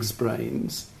up pigs'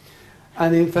 brains,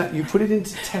 and in fact, you put it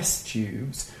into test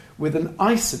tubes with an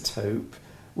isotope,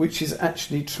 which is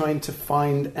actually trying to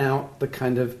find out the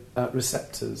kind of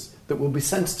receptors that will be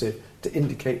sensitive to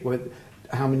indicate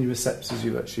how many receptors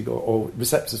you've actually got, or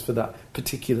receptors for that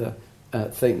particular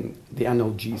thing, the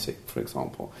analgesic, for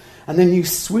example. And then you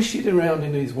swish it around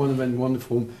in these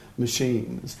wonderful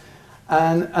machines.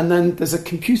 And then there's a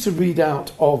computer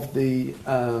readout of the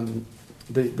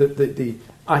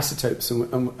isotopes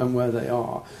and where they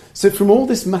are. So from all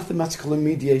this mathematical and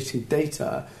mediated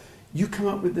data, you come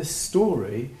up with this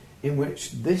story in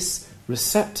which this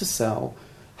receptor cell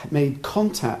made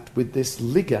contact with this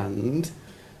ligand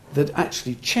that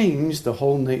actually changed the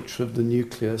whole nature of the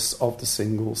nucleus of the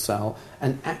single cell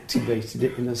and activated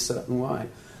it in a certain way.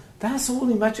 That's all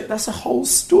imagined. That's a whole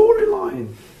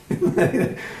storyline.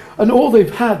 And all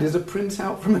they've had is a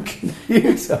printout from a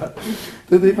computer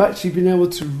that they've actually been able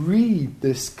to read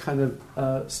this kind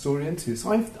of story into.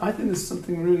 So I think there's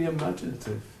something really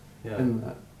imaginative in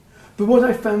that. But what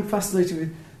I found fascinating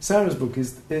with Sarah's book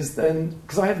is then,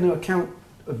 because I have no account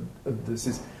of this,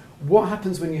 is what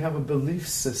happens when you have a belief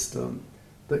system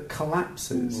that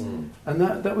collapses. And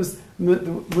that was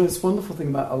the most wonderful thing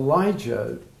about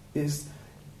Elijah, is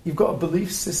you've got a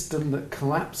belief system that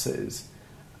collapses,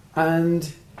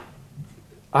 and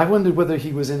I wondered whether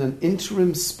he was in an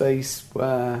interim space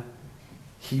where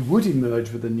he would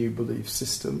emerge with a new belief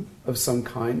system of some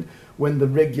kind when the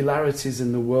regularities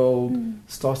in the world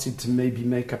started to maybe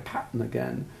make a pattern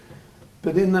again.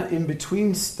 But in that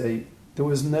in-between state, there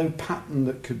was no pattern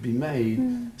that could be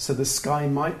made, so the sky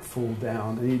might fall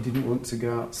down and he didn't want to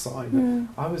go outside.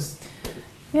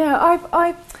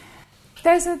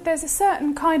 There's a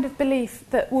certain kind of belief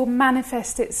that will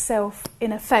manifest itself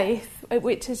in a faith,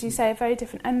 which, as you say, are very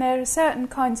different. And there are certain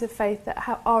kinds of faith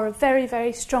that are a very,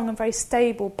 very strong and very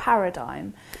stable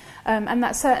paradigm. And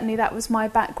that was my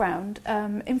background.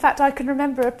 In fact, I can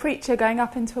remember a preacher going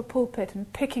up into a pulpit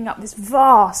and picking up this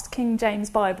vast King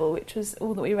James Bible, which was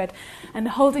all that we read, and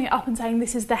holding it up and saying,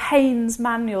 "This is the Haynes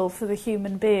Manual for the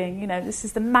human being. This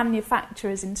is the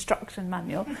manufacturer's instruction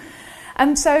manual."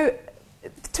 And so,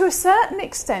 to a certain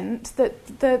extent,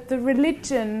 that the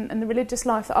religion and the religious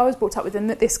life that I was brought up with and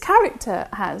that this character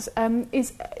has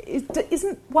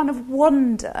isn't one of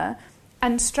wonder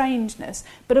and strangeness,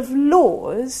 but of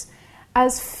laws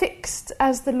as fixed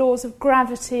as the laws of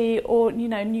gravity or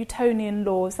Newtonian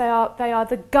laws. They are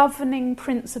the governing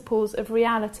principles of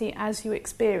reality as you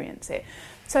experience it.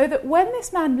 So that when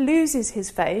this man loses his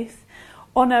faith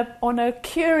on a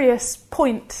curious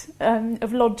point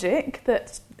of logic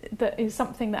that is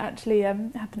something that actually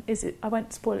happened. I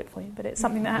won't spoil it for you, but it's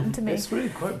something that happened to me. It's really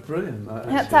quite brilliant.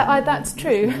 That's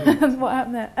true. What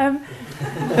happened there?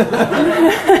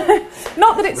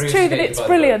 Not that it's true that it's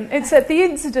brilliant. It's that the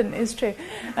incident is true.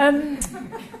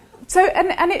 So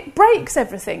it breaks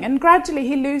everything, and gradually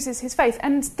he loses his faith.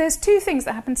 And there's two things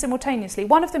that happen simultaneously.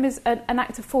 One of them is an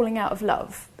act of falling out of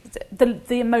love.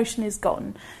 The emotion is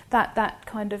gone. That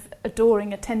kind of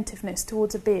adoring attentiveness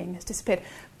towards a being has disappeared.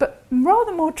 But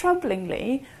rather more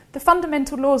troublingly, the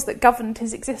fundamental laws that governed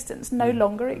his existence no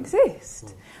longer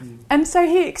exist. And so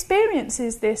he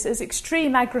experiences this as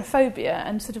extreme agoraphobia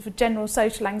and sort of a general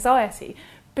social anxiety,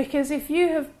 because if you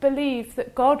have believed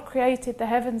that God created the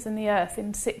heavens and the earth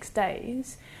in 6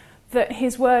 days, that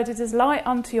his word is as light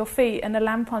unto your feet and a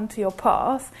lamp unto your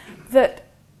path, that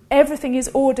everything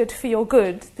is ordered for your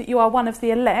good, that you are one of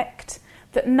the elect,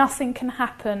 that nothing can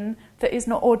happen that is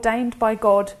not ordained by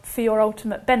God for your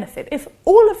ultimate benefit. If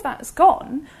all of that's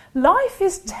gone, life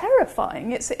is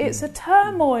terrifying. It's a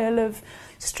turmoil of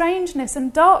strangeness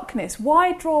and darkness.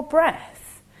 Why draw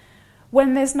breath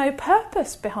when there's no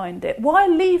purpose behind it? Why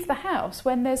leave the house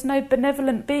when there's no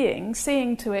benevolent being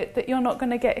seeing to it that you're not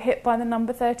going to get hit by the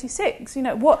number 36?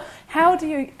 How do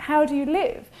you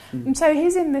live? And so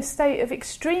he's in this state of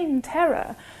extreme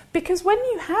terror. Because when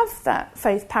you have that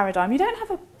faith paradigm, you don't have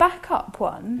a backup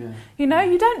one. Yeah. You know,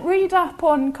 you don't read up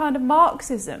on kind of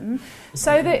Marxism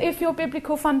so that if your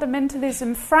biblical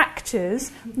fundamentalism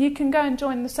fractures, you can go and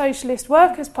join the Socialist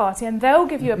Workers' Party and they'll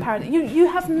give you a paradigm. You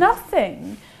have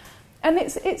nothing. And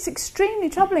it's extremely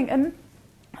troubling. And,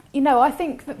 you know, I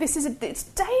think that it's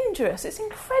dangerous. It's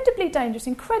incredibly dangerous,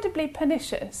 incredibly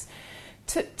pernicious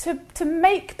to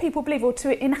make people believe or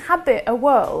to inhabit a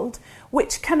world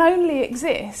which can only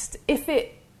exist if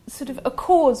it sort of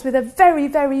accords with a very,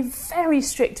 very, very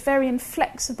strict, very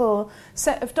inflexible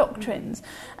set of doctrines.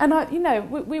 And,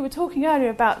 we were talking earlier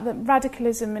about the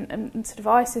radicalism and sort of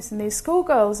ISIS and these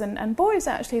schoolgirls and boys,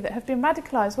 actually, that have been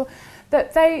radicalised. Well,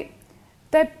 that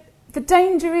the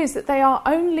danger is that they are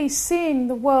only seeing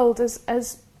the world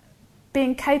as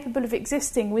being capable of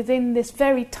existing within this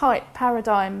very tight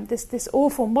paradigm, this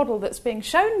awful model that's being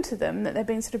shown to them, that they're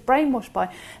being sort of brainwashed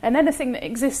by, and anything that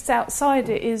exists outside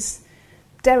it is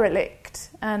derelict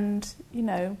and,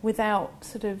 without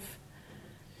sort of...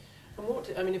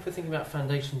 And if we're thinking about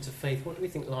foundations of faith, what do we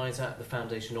think lies at the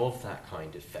foundation of that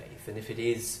kind of faith? And if it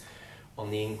is on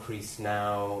the increase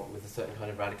now with a certain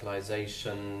kind of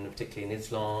radicalisation, particularly in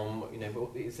Islam,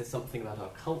 is there something about our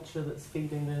culture that's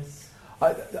feeding this?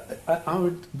 I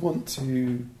would want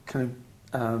to kind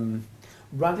of...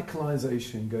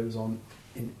 radicalisation goes on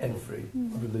in every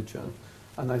religion.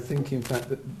 And I think, in fact,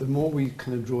 that the more we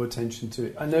kind of draw attention to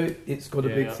it... I know it's got a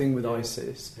big thing with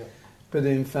ISIS, but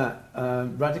in fact,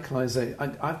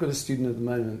 radicalisation... I've got a student at the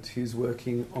moment who's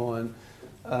working on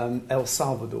El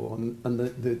Salvador and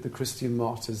the Christian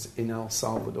martyrs in El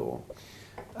Salvador.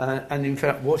 And in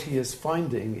fact, what he is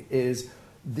finding is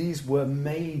these were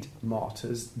made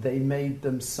martyrs. They made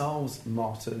themselves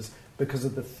martyrs because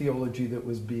of the theology that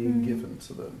was being given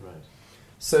to them. Right.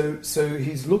 So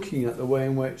he's looking at the way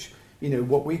in which,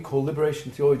 what we call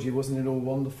liberation theology, wasn't it all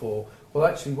wonderful? Well,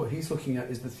 actually, what he's looking at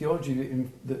is the theology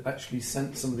that actually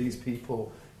sent some of these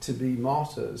people to be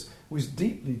martyrs was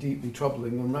deeply, deeply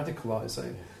troubling and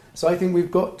radicalising. So I think we've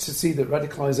got to see that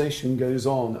radicalisation goes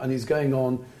on and is going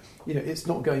on. It's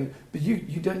not going... But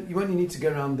you only need to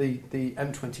go around the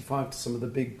M25 to some of the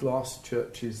big glass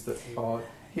churches that are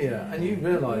here, and you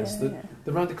realise that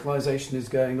the radicalisation is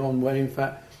going on where, in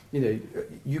fact,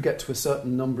 you get to a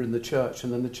certain number in the church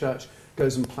and then the church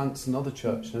goes and plants another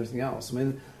church and everything else. I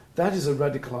mean, that is a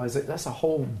radicalisation. That's a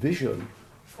whole vision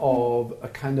of a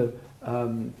kind of,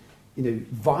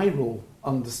 viral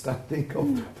understanding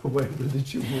of the way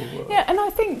religion will work. Yeah, and I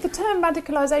think the term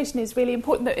radicalisation is really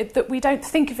important, that we don't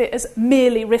think of it as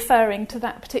merely referring to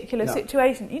that particular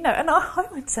situation. And I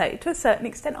would say, to a certain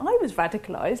extent, I was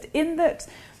radicalised in that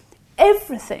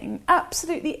everything,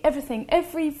 absolutely everything,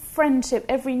 every friendship,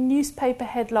 every newspaper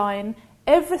headline,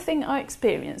 everything I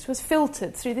experienced was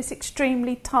filtered through this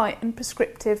extremely tight and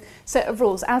prescriptive set of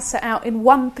rules as set out in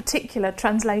one particular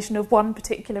translation of one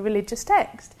particular religious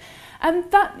text.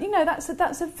 And that,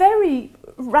 that's a very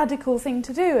radical thing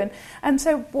to do. And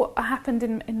so what happened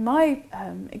in my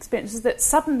experience is that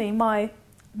suddenly my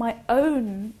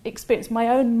own experience, my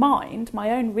own mind, my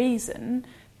own reason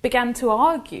began to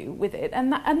argue with it.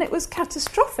 And it was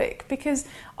catastrophic because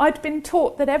I'd been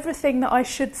taught that everything that I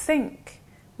should think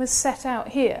was set out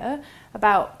here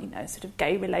about, sort of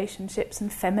gay relationships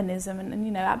and feminism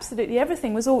and absolutely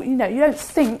everything was all, you don't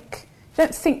think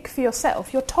for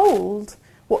yourself. You're told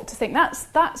what to think.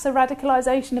 That's a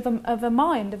radicalisation of a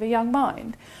mind, of a young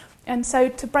mind. And so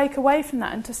to break away from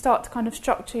that and to start to kind of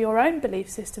structure your own belief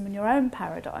system and your own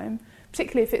paradigm,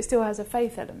 particularly if it still has a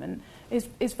faith element,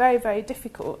 is very, very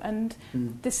difficult. And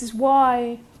this is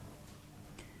why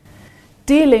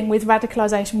dealing with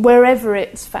radicalisation, wherever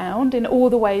it's found, in all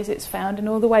the ways it's found, in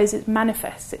all the ways it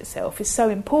manifests itself, is so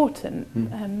important.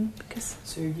 Because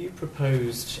so you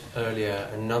proposed earlier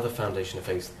another foundation of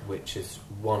faith, which is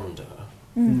wonder.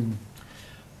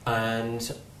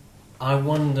 And I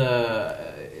wonder,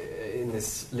 in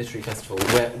this literary festival,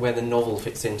 where the novel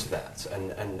fits into that,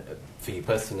 and for you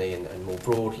personally and more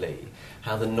broadly,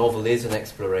 how the novel is an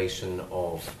exploration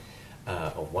of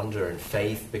wonder and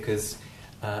faith, because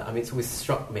it's always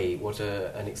struck me what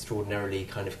an extraordinarily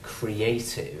kind of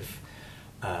creative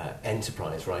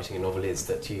enterprise writing a novel is,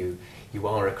 that you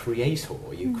are a creator,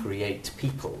 you create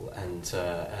people, and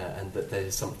that there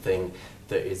is something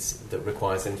that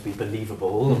requires them to be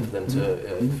believable and for them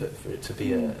for it to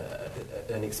be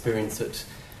an experience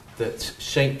that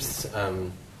shapes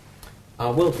our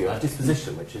worldview, our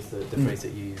disposition, which is the phrase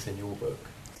that you use in your book.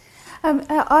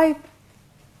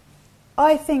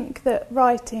 I think that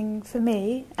writing for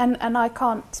me, and I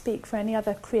can't speak for any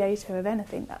other creator of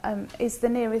anything, is the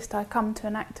nearest I come to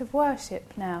an act of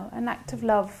worship now, an act of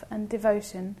love and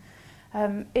devotion.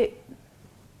 It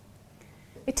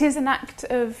is an act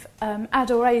of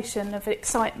adoration, of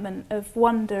excitement, of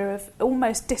wonder, of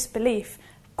almost disbelief,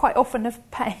 quite often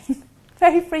of pain,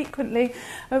 very frequently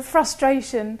of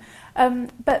frustration.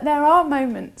 But there are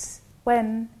moments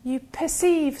when you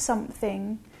perceive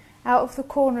something out of the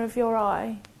corner of your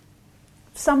eye,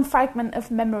 some fragment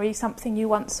of memory, something you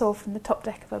once saw from the top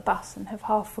deck of a bus and have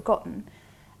half forgotten,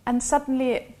 and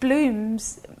suddenly it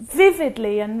blooms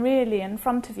vividly and really in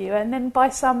front of you, and then by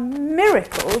some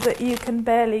miracle that you can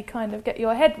barely kind of get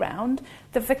your head round,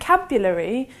 the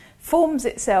vocabulary forms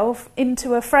itself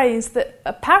into a phrase that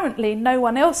apparently no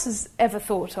one else has ever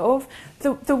thought of.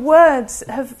 The words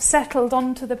have settled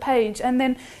onto the page, and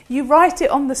then you write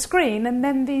it on the screen, and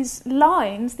then these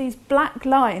lines, these black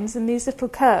lines and these little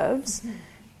curves,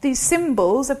 these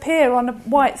symbols appear on a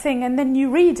white thing, and then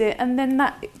you read it, and then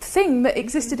that thing that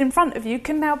existed in front of you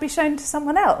can now be shown to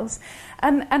someone else.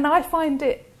 And I find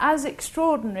it as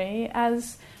extraordinary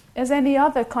as any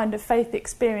other kind of faith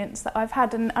experience that I've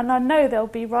had. And I know there'll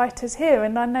be writers here,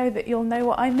 and I know that you'll know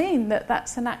what I mean, that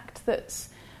that's an act that's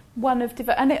one of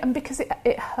and because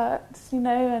it hurts, you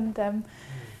know, and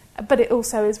but it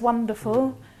also is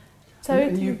wonderful. So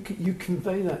and you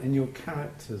convey that in your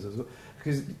characters as well,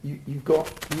 because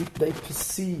they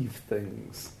perceive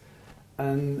things,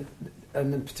 and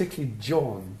then particularly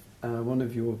John, one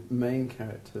of your main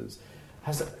characters,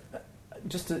 has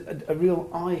just a real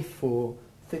eye for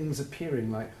things appearing,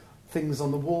 like things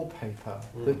on the wallpaper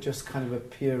that just kind of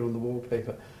appear on the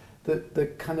wallpaper.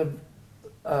 That kind of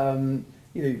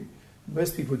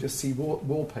most people just see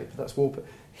wallpaper. That's wallpaper.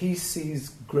 He sees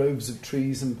groves of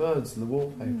trees and birds in the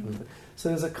wallpaper. So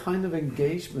there's a kind of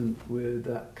engagement with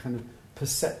that kind of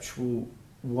perceptual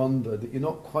wonder that you're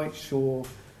not quite sure,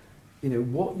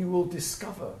 what you will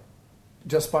discover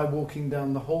just by walking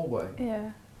down the hallway.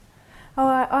 Yeah. Oh,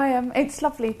 I am. It's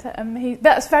lovely to.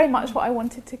 That's very much what I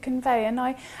wanted to convey, and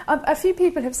a few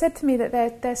people have said to me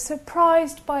that they're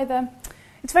surprised by the.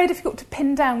 It's very difficult to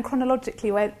pin down chronologically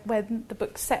where the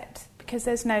book's set, because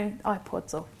there's no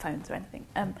iPods or phones or anything.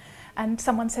 And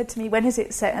someone said to me, when is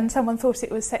it set? And someone thought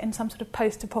it was set in some sort of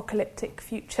post-apocalyptic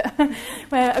future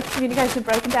where a communication had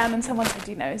broken down, and someone said,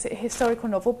 is it a historical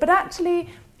novel? But actually,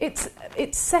 it's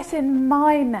set in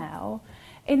my now,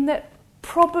 in that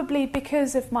probably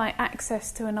because of my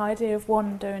access to an idea of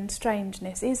wonder and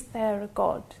strangeness, is there a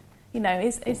God?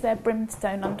 Is there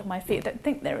brimstone under my feet? I don't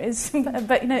think there is,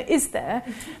 but is there?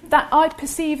 That I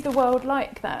perceive the world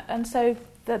like that, and so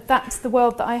that's the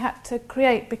world that I had to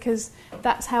create, because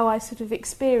that's how I sort of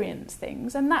experience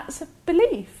things, and that's a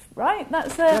belief, right?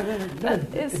 That's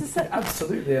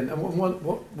absolutely. And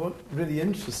what really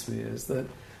interests me is that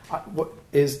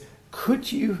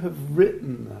could you have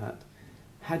written that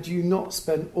had you not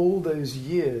spent all those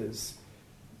years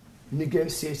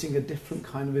negotiating a different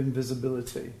kind of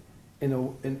invisibility in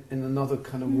another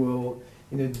kind of world?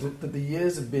 The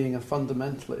years of being a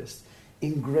fundamentalist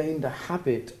ingrained a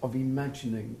habit of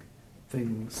imagining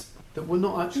things that were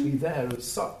not actually there as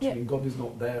such. Yeah. I mean, God is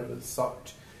not there as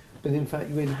such, but in fact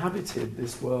you inhabited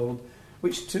this world,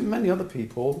 which to many other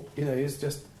people, is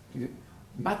just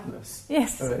madness.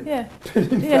 Yes. Right? Yeah.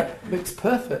 But in fact, makes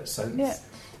perfect sense. Yeah.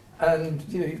 And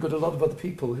you've got a lot of other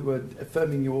people who are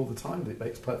affirming you all the time that it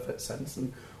makes perfect sense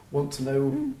and want to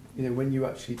know, when you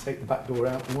actually take the back door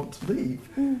out and want to leave.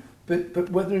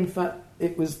 But whether in fact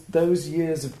it was those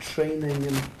years of training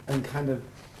and kind of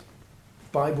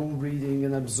Bible reading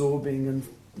and absorbing and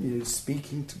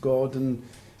speaking to God and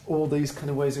all these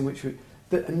kind of ways in which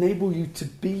that enable you to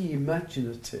be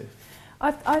imaginative.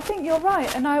 I think you're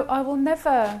right, and I'll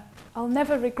never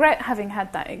regret having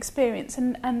had that experience.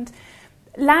 And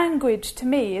language to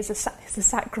me is a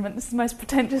sacrament. It's the most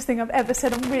pretentious thing I've ever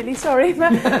said. I'm really sorry,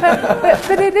 but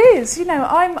it is.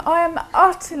 I am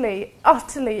utterly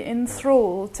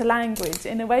enthralled to language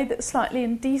in a way that's slightly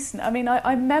indecent. I mean,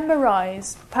 I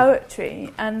memorise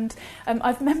poetry, and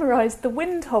I've memorised The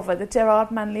Windhover, the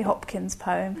Gerard Manley Hopkins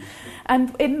poem,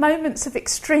 and in moments of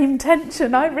extreme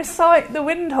tension, I recite The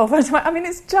Windhover. I mean,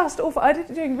 it's just awful. I did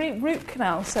it during root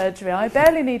canal surgery. I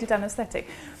barely needed anaesthetic.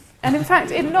 And in fact,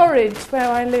 in Norwich, where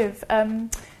I live,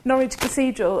 Norwich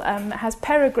Cathedral has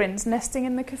peregrines nesting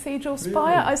in the cathedral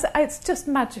spire. Really? It's just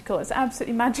magical. It's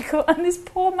absolutely magical. And this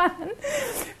poor man,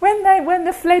 when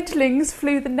the fledglings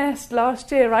flew the nest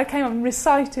last year, I came and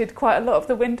recited quite a lot of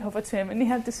The Windhover to him, and he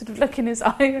had this sort of look in his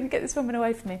eye and get this woman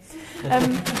away from me.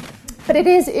 But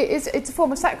it's a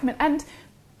form of sacrament. And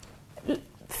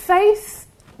faith,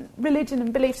 religion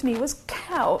and belief to me was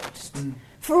couched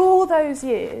for all those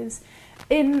years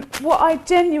in what I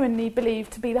genuinely believe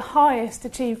to be the highest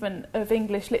achievement of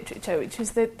English literature, which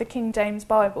is the King James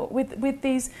Bible, with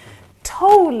these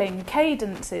tolling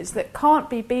cadences that can't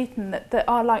be beaten, that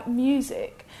are like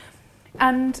music.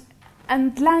 And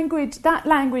that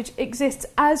language exists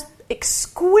as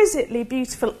exquisitely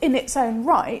beautiful in its own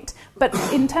right, but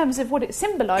in terms of what it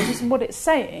symbolises and what it's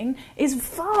saying is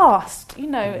vast.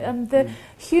 The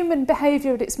human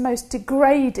behaviour at its most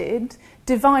degraded,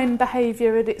 divine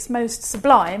behaviour at its most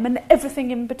sublime, and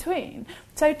everything in between.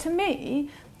 So to me,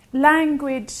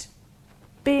 language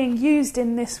being used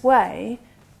in this way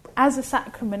as a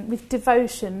sacrament with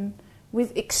devotion,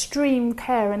 with extreme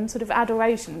care and sort of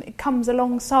adoration, it comes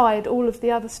alongside all of the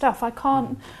other stuff.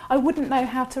 I wouldn't know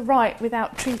how to write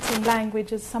without treating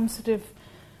language as some sort of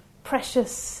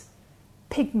precious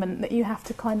pigment that you have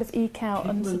to kind of eke out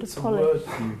and sort of polish. Pigment's a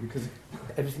word for you because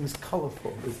everything's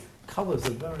colourful. Colours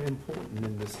are very important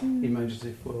in this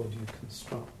imaginative world you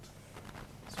construct.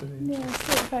 It's really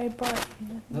it's very bright.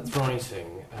 That's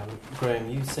writing. Graham,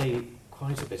 you say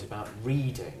quite a bit about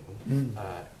reading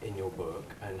in your book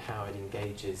and how it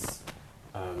engages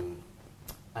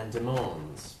and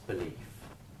demands belief.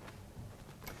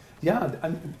 Yeah,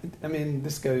 I mean,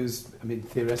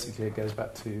 theoretically it goes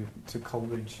back to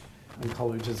Coleridge and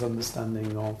Coleridge's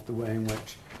understanding of the way in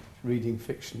which reading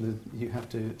fiction, you have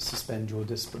to suspend your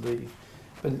disbelief.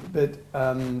 But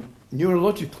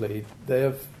neurologically, they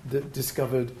have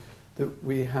discovered that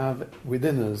we have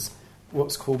within us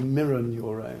what's called mirror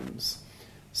neurons.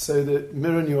 So that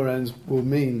mirror neurons will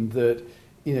mean that,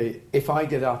 if I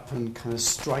get up and kind of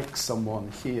strike someone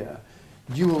here,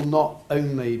 you will not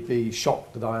only be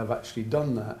shocked that I have actually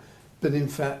done that, but in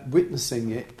fact,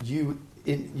 witnessing it, you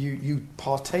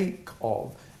partake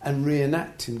of and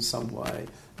reenact in some way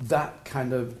that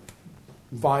kind of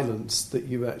violence that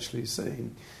you actually see.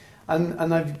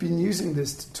 And I've been using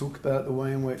this to talk about the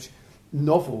way in which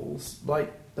novels,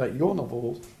 like your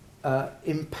novels,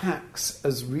 impacts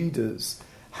as readers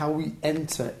how we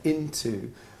enter into.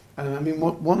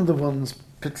 One of the ones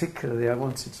particularly I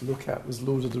wanted to look at was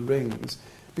Lord of the Rings,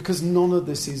 because none of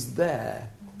this is there.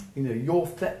 Your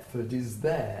Thetford is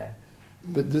there,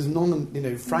 but there's none.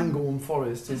 Frangorn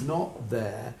Forest is not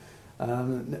there.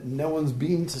 No one's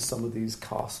been to some of these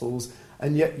castles,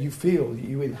 and yet you feel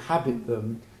you inhabit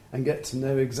them and get to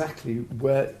know exactly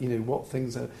where what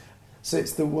things are. So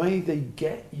it's the way they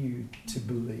get you to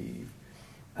believe,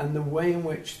 and the way in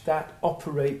which that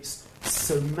operates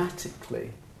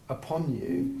somatically upon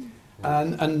you,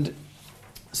 and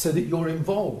so that you're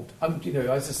involved.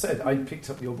 As I said, I picked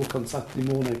up your book on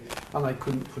Saturday morning and I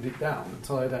couldn't put it down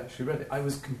until I'd actually read it. I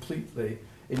was completely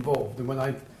involved, and when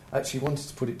I actually wanted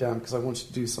to put it down because I wanted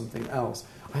to do something else,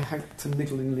 I had to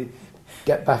nigglingly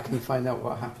get back and find out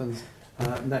what happens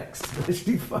next, to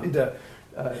actually find out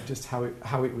just how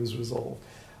it was resolved.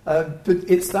 But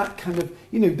it's that kind of,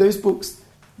 those books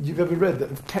you've ever read that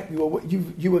have kept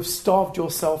you have starved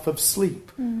yourself of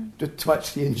sleep to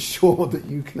actually ensure that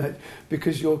you can,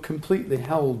 because you're completely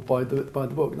held by the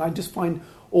book. And I just find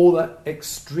all that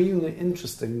extremely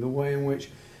interesting, the way in which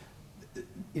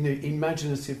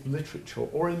imaginative literature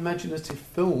or imaginative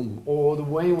film, or the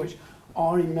way in which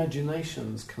our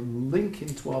imaginations can link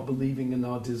into our believing and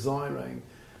our desiring,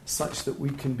 such that we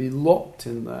can be locked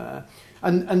in there,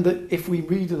 and that if we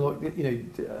read a lot,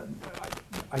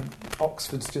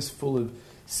 Oxford's just full of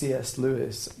C.S.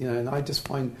 Lewis, and I just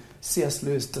find C.S.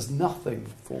 Lewis does nothing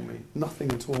for me,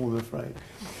 nothing at all, I'm afraid.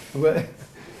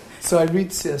 So I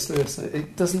read C.S. Lewis, and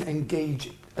it doesn't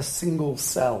engage a single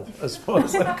cell, as far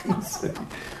as I can see.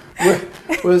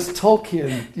 Whereas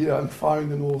Tolkien, I'm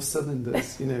firing on all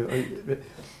cylinders,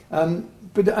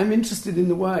 But I'm interested in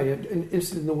the way,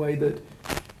 that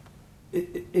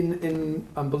in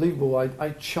Unbelievable, I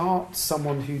chart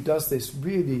someone who does this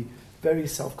really very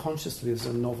self-consciously as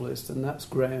a novelist, and that's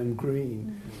Graham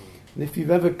Greene. And if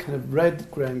you've ever kind of read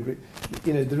Graham Greene,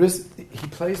 he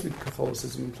plays with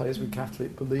Catholicism and plays with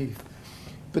Catholic belief,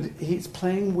 but he's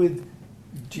playing with,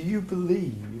 do you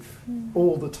believe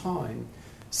all the time?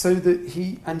 So that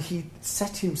he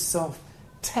set himself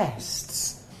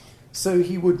tests. So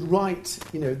he would write,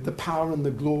 The Power and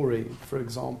the Glory, for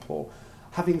example,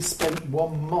 having spent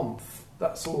 1 month,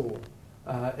 that's all,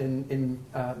 in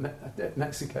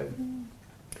Mexico.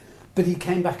 But he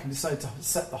came back and decided to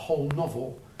set the whole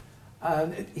novel.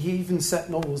 And he even set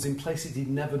novels in places he'd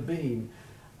never been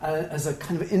as a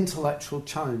kind of intellectual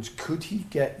challenge. Could he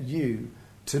get you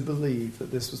to believe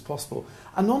that this was possible?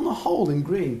 And on the whole, in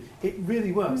Green, it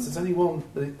really works. There's only one,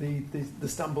 the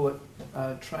Istanbul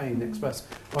train express,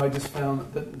 where I just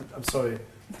found that, I'm sorry,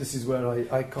 this is where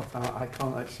I cop out, I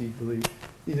can't actually believe,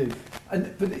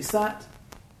 but it's that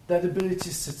ability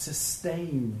to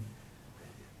sustain.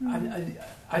 And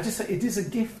I just say it is a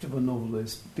gift of a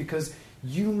novelist, because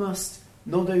you must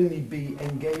not only be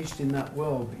engaged in that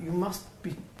world, but you must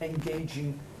be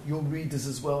engaging your readers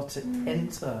as well to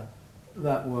enter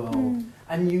that world.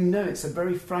 And you know it's a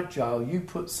very fragile. You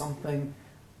put something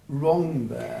wrong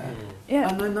there,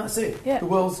 and then that's it. Yeah. The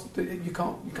world's you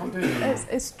can't do it anymore.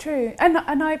 It's true. And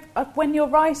I when you're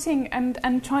writing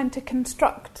and trying to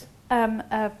construct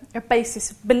a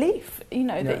basis of belief,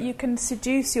 that you can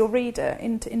seduce your reader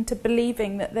into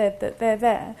believing that they're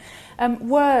there.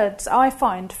 Words, I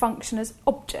find, function as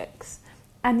objects,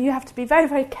 and you have to be very,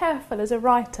 very careful as a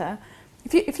writer.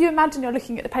 If you imagine you're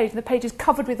looking at the page and the page is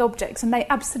covered with objects and they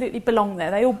absolutely belong there,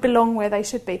 they all belong where they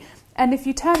should be. And if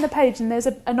you turn the page and there's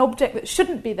an object that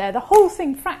shouldn't be there, the whole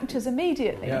thing fractures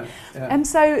immediately. Yeah. And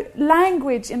so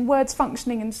language and words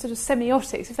functioning in sort of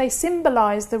semiotics, if they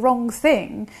symbolise the wrong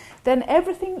thing, then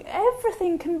everything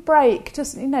can break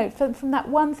just, from that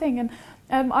one thing. And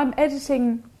I'm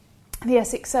editing the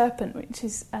Essex Serpent, which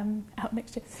is out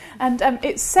next year. And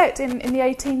it's set in the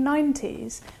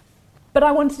 1890s. But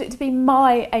I wanted it to be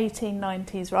my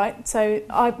 1890s, right? So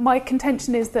my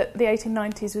contention is that the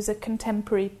 1890s was a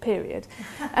contemporary period.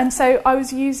 And so I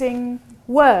was using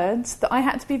words that I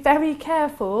had to be very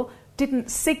careful didn't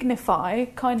signify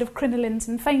kind of crinolines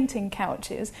and fainting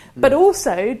couches, but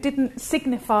also didn't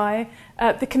signify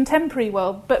the contemporary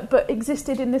world, but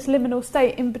existed in this liminal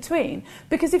state in between.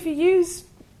 Because if you use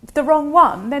the wrong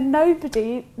one, then no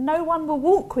one will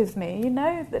walk with me,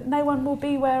 that no one will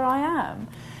be where I am.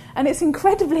 And it's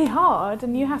incredibly hard,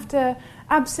 and you have to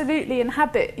absolutely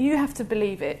inhabit, you have to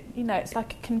believe it. It's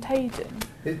like a contagion.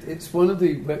 It's one of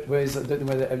the ways, I don't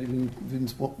know whether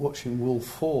everyone's been watching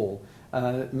Wolf Hall.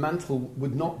 Mantle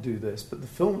would not do this, but the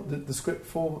film, the script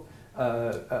for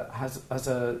has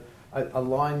a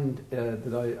line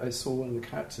that I saw one of the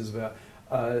characters about.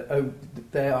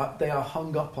 They are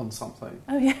hung up on something.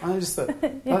 Oh yeah. And I just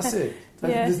thought, that's it.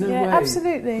 There's no way.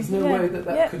 Absolutely. There's no way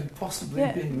that could have possibly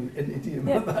been an idiom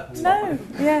at that time.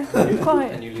 No.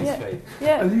 Quite. And you lose faith.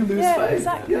 Yeah. And you lose faith.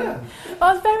 Exactly. Yeah.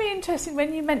 I was very interested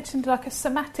when you mentioned like a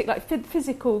somatic, like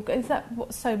physical. Is that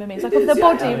what soma means? Like of the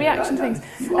body reaction things.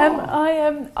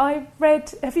 I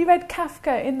read. Have you read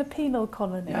Kafka in the Penal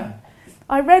Colony? Yeah.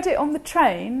 I read it on the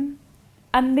train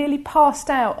and nearly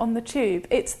passed out on the tube.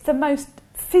 It's the most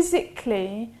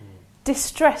physically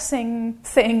distressing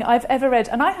thing I've ever read,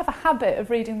 and I have a habit of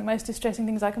reading the most distressing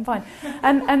things I can find.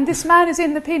 And this man is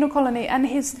in the penal colony, and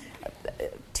his.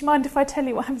 Do you mind if I tell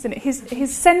you what happens in it?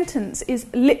 His sentence is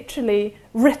literally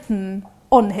written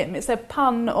on him. It's a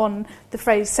pun on the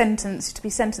phrase "sentence," to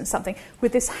be sentenced something,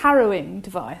 with this harrowing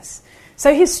device.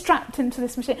 So he's strapped into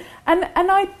this machine. And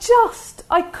I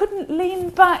couldn't lean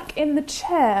back in the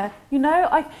chair,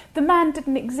 The man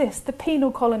didn't exist. The penal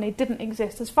colony didn't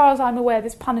exist. As far as I'm aware,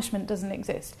 this punishment doesn't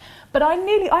exist. But I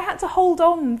had to hold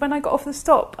on when I got off the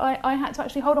stop. I had to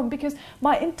actually hold on because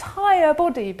my entire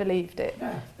body believed it.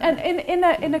 Yeah. And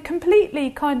in a completely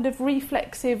kind of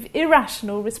reflexive,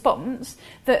 irrational response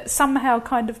that somehow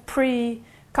kind of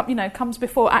comes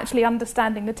before actually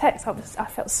understanding the text. I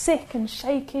felt sick and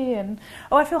shaky, and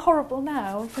I feel horrible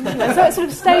now. So it sort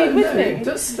of stayed with me. It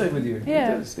does stay with you.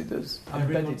 Yeah. It does. I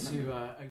really want to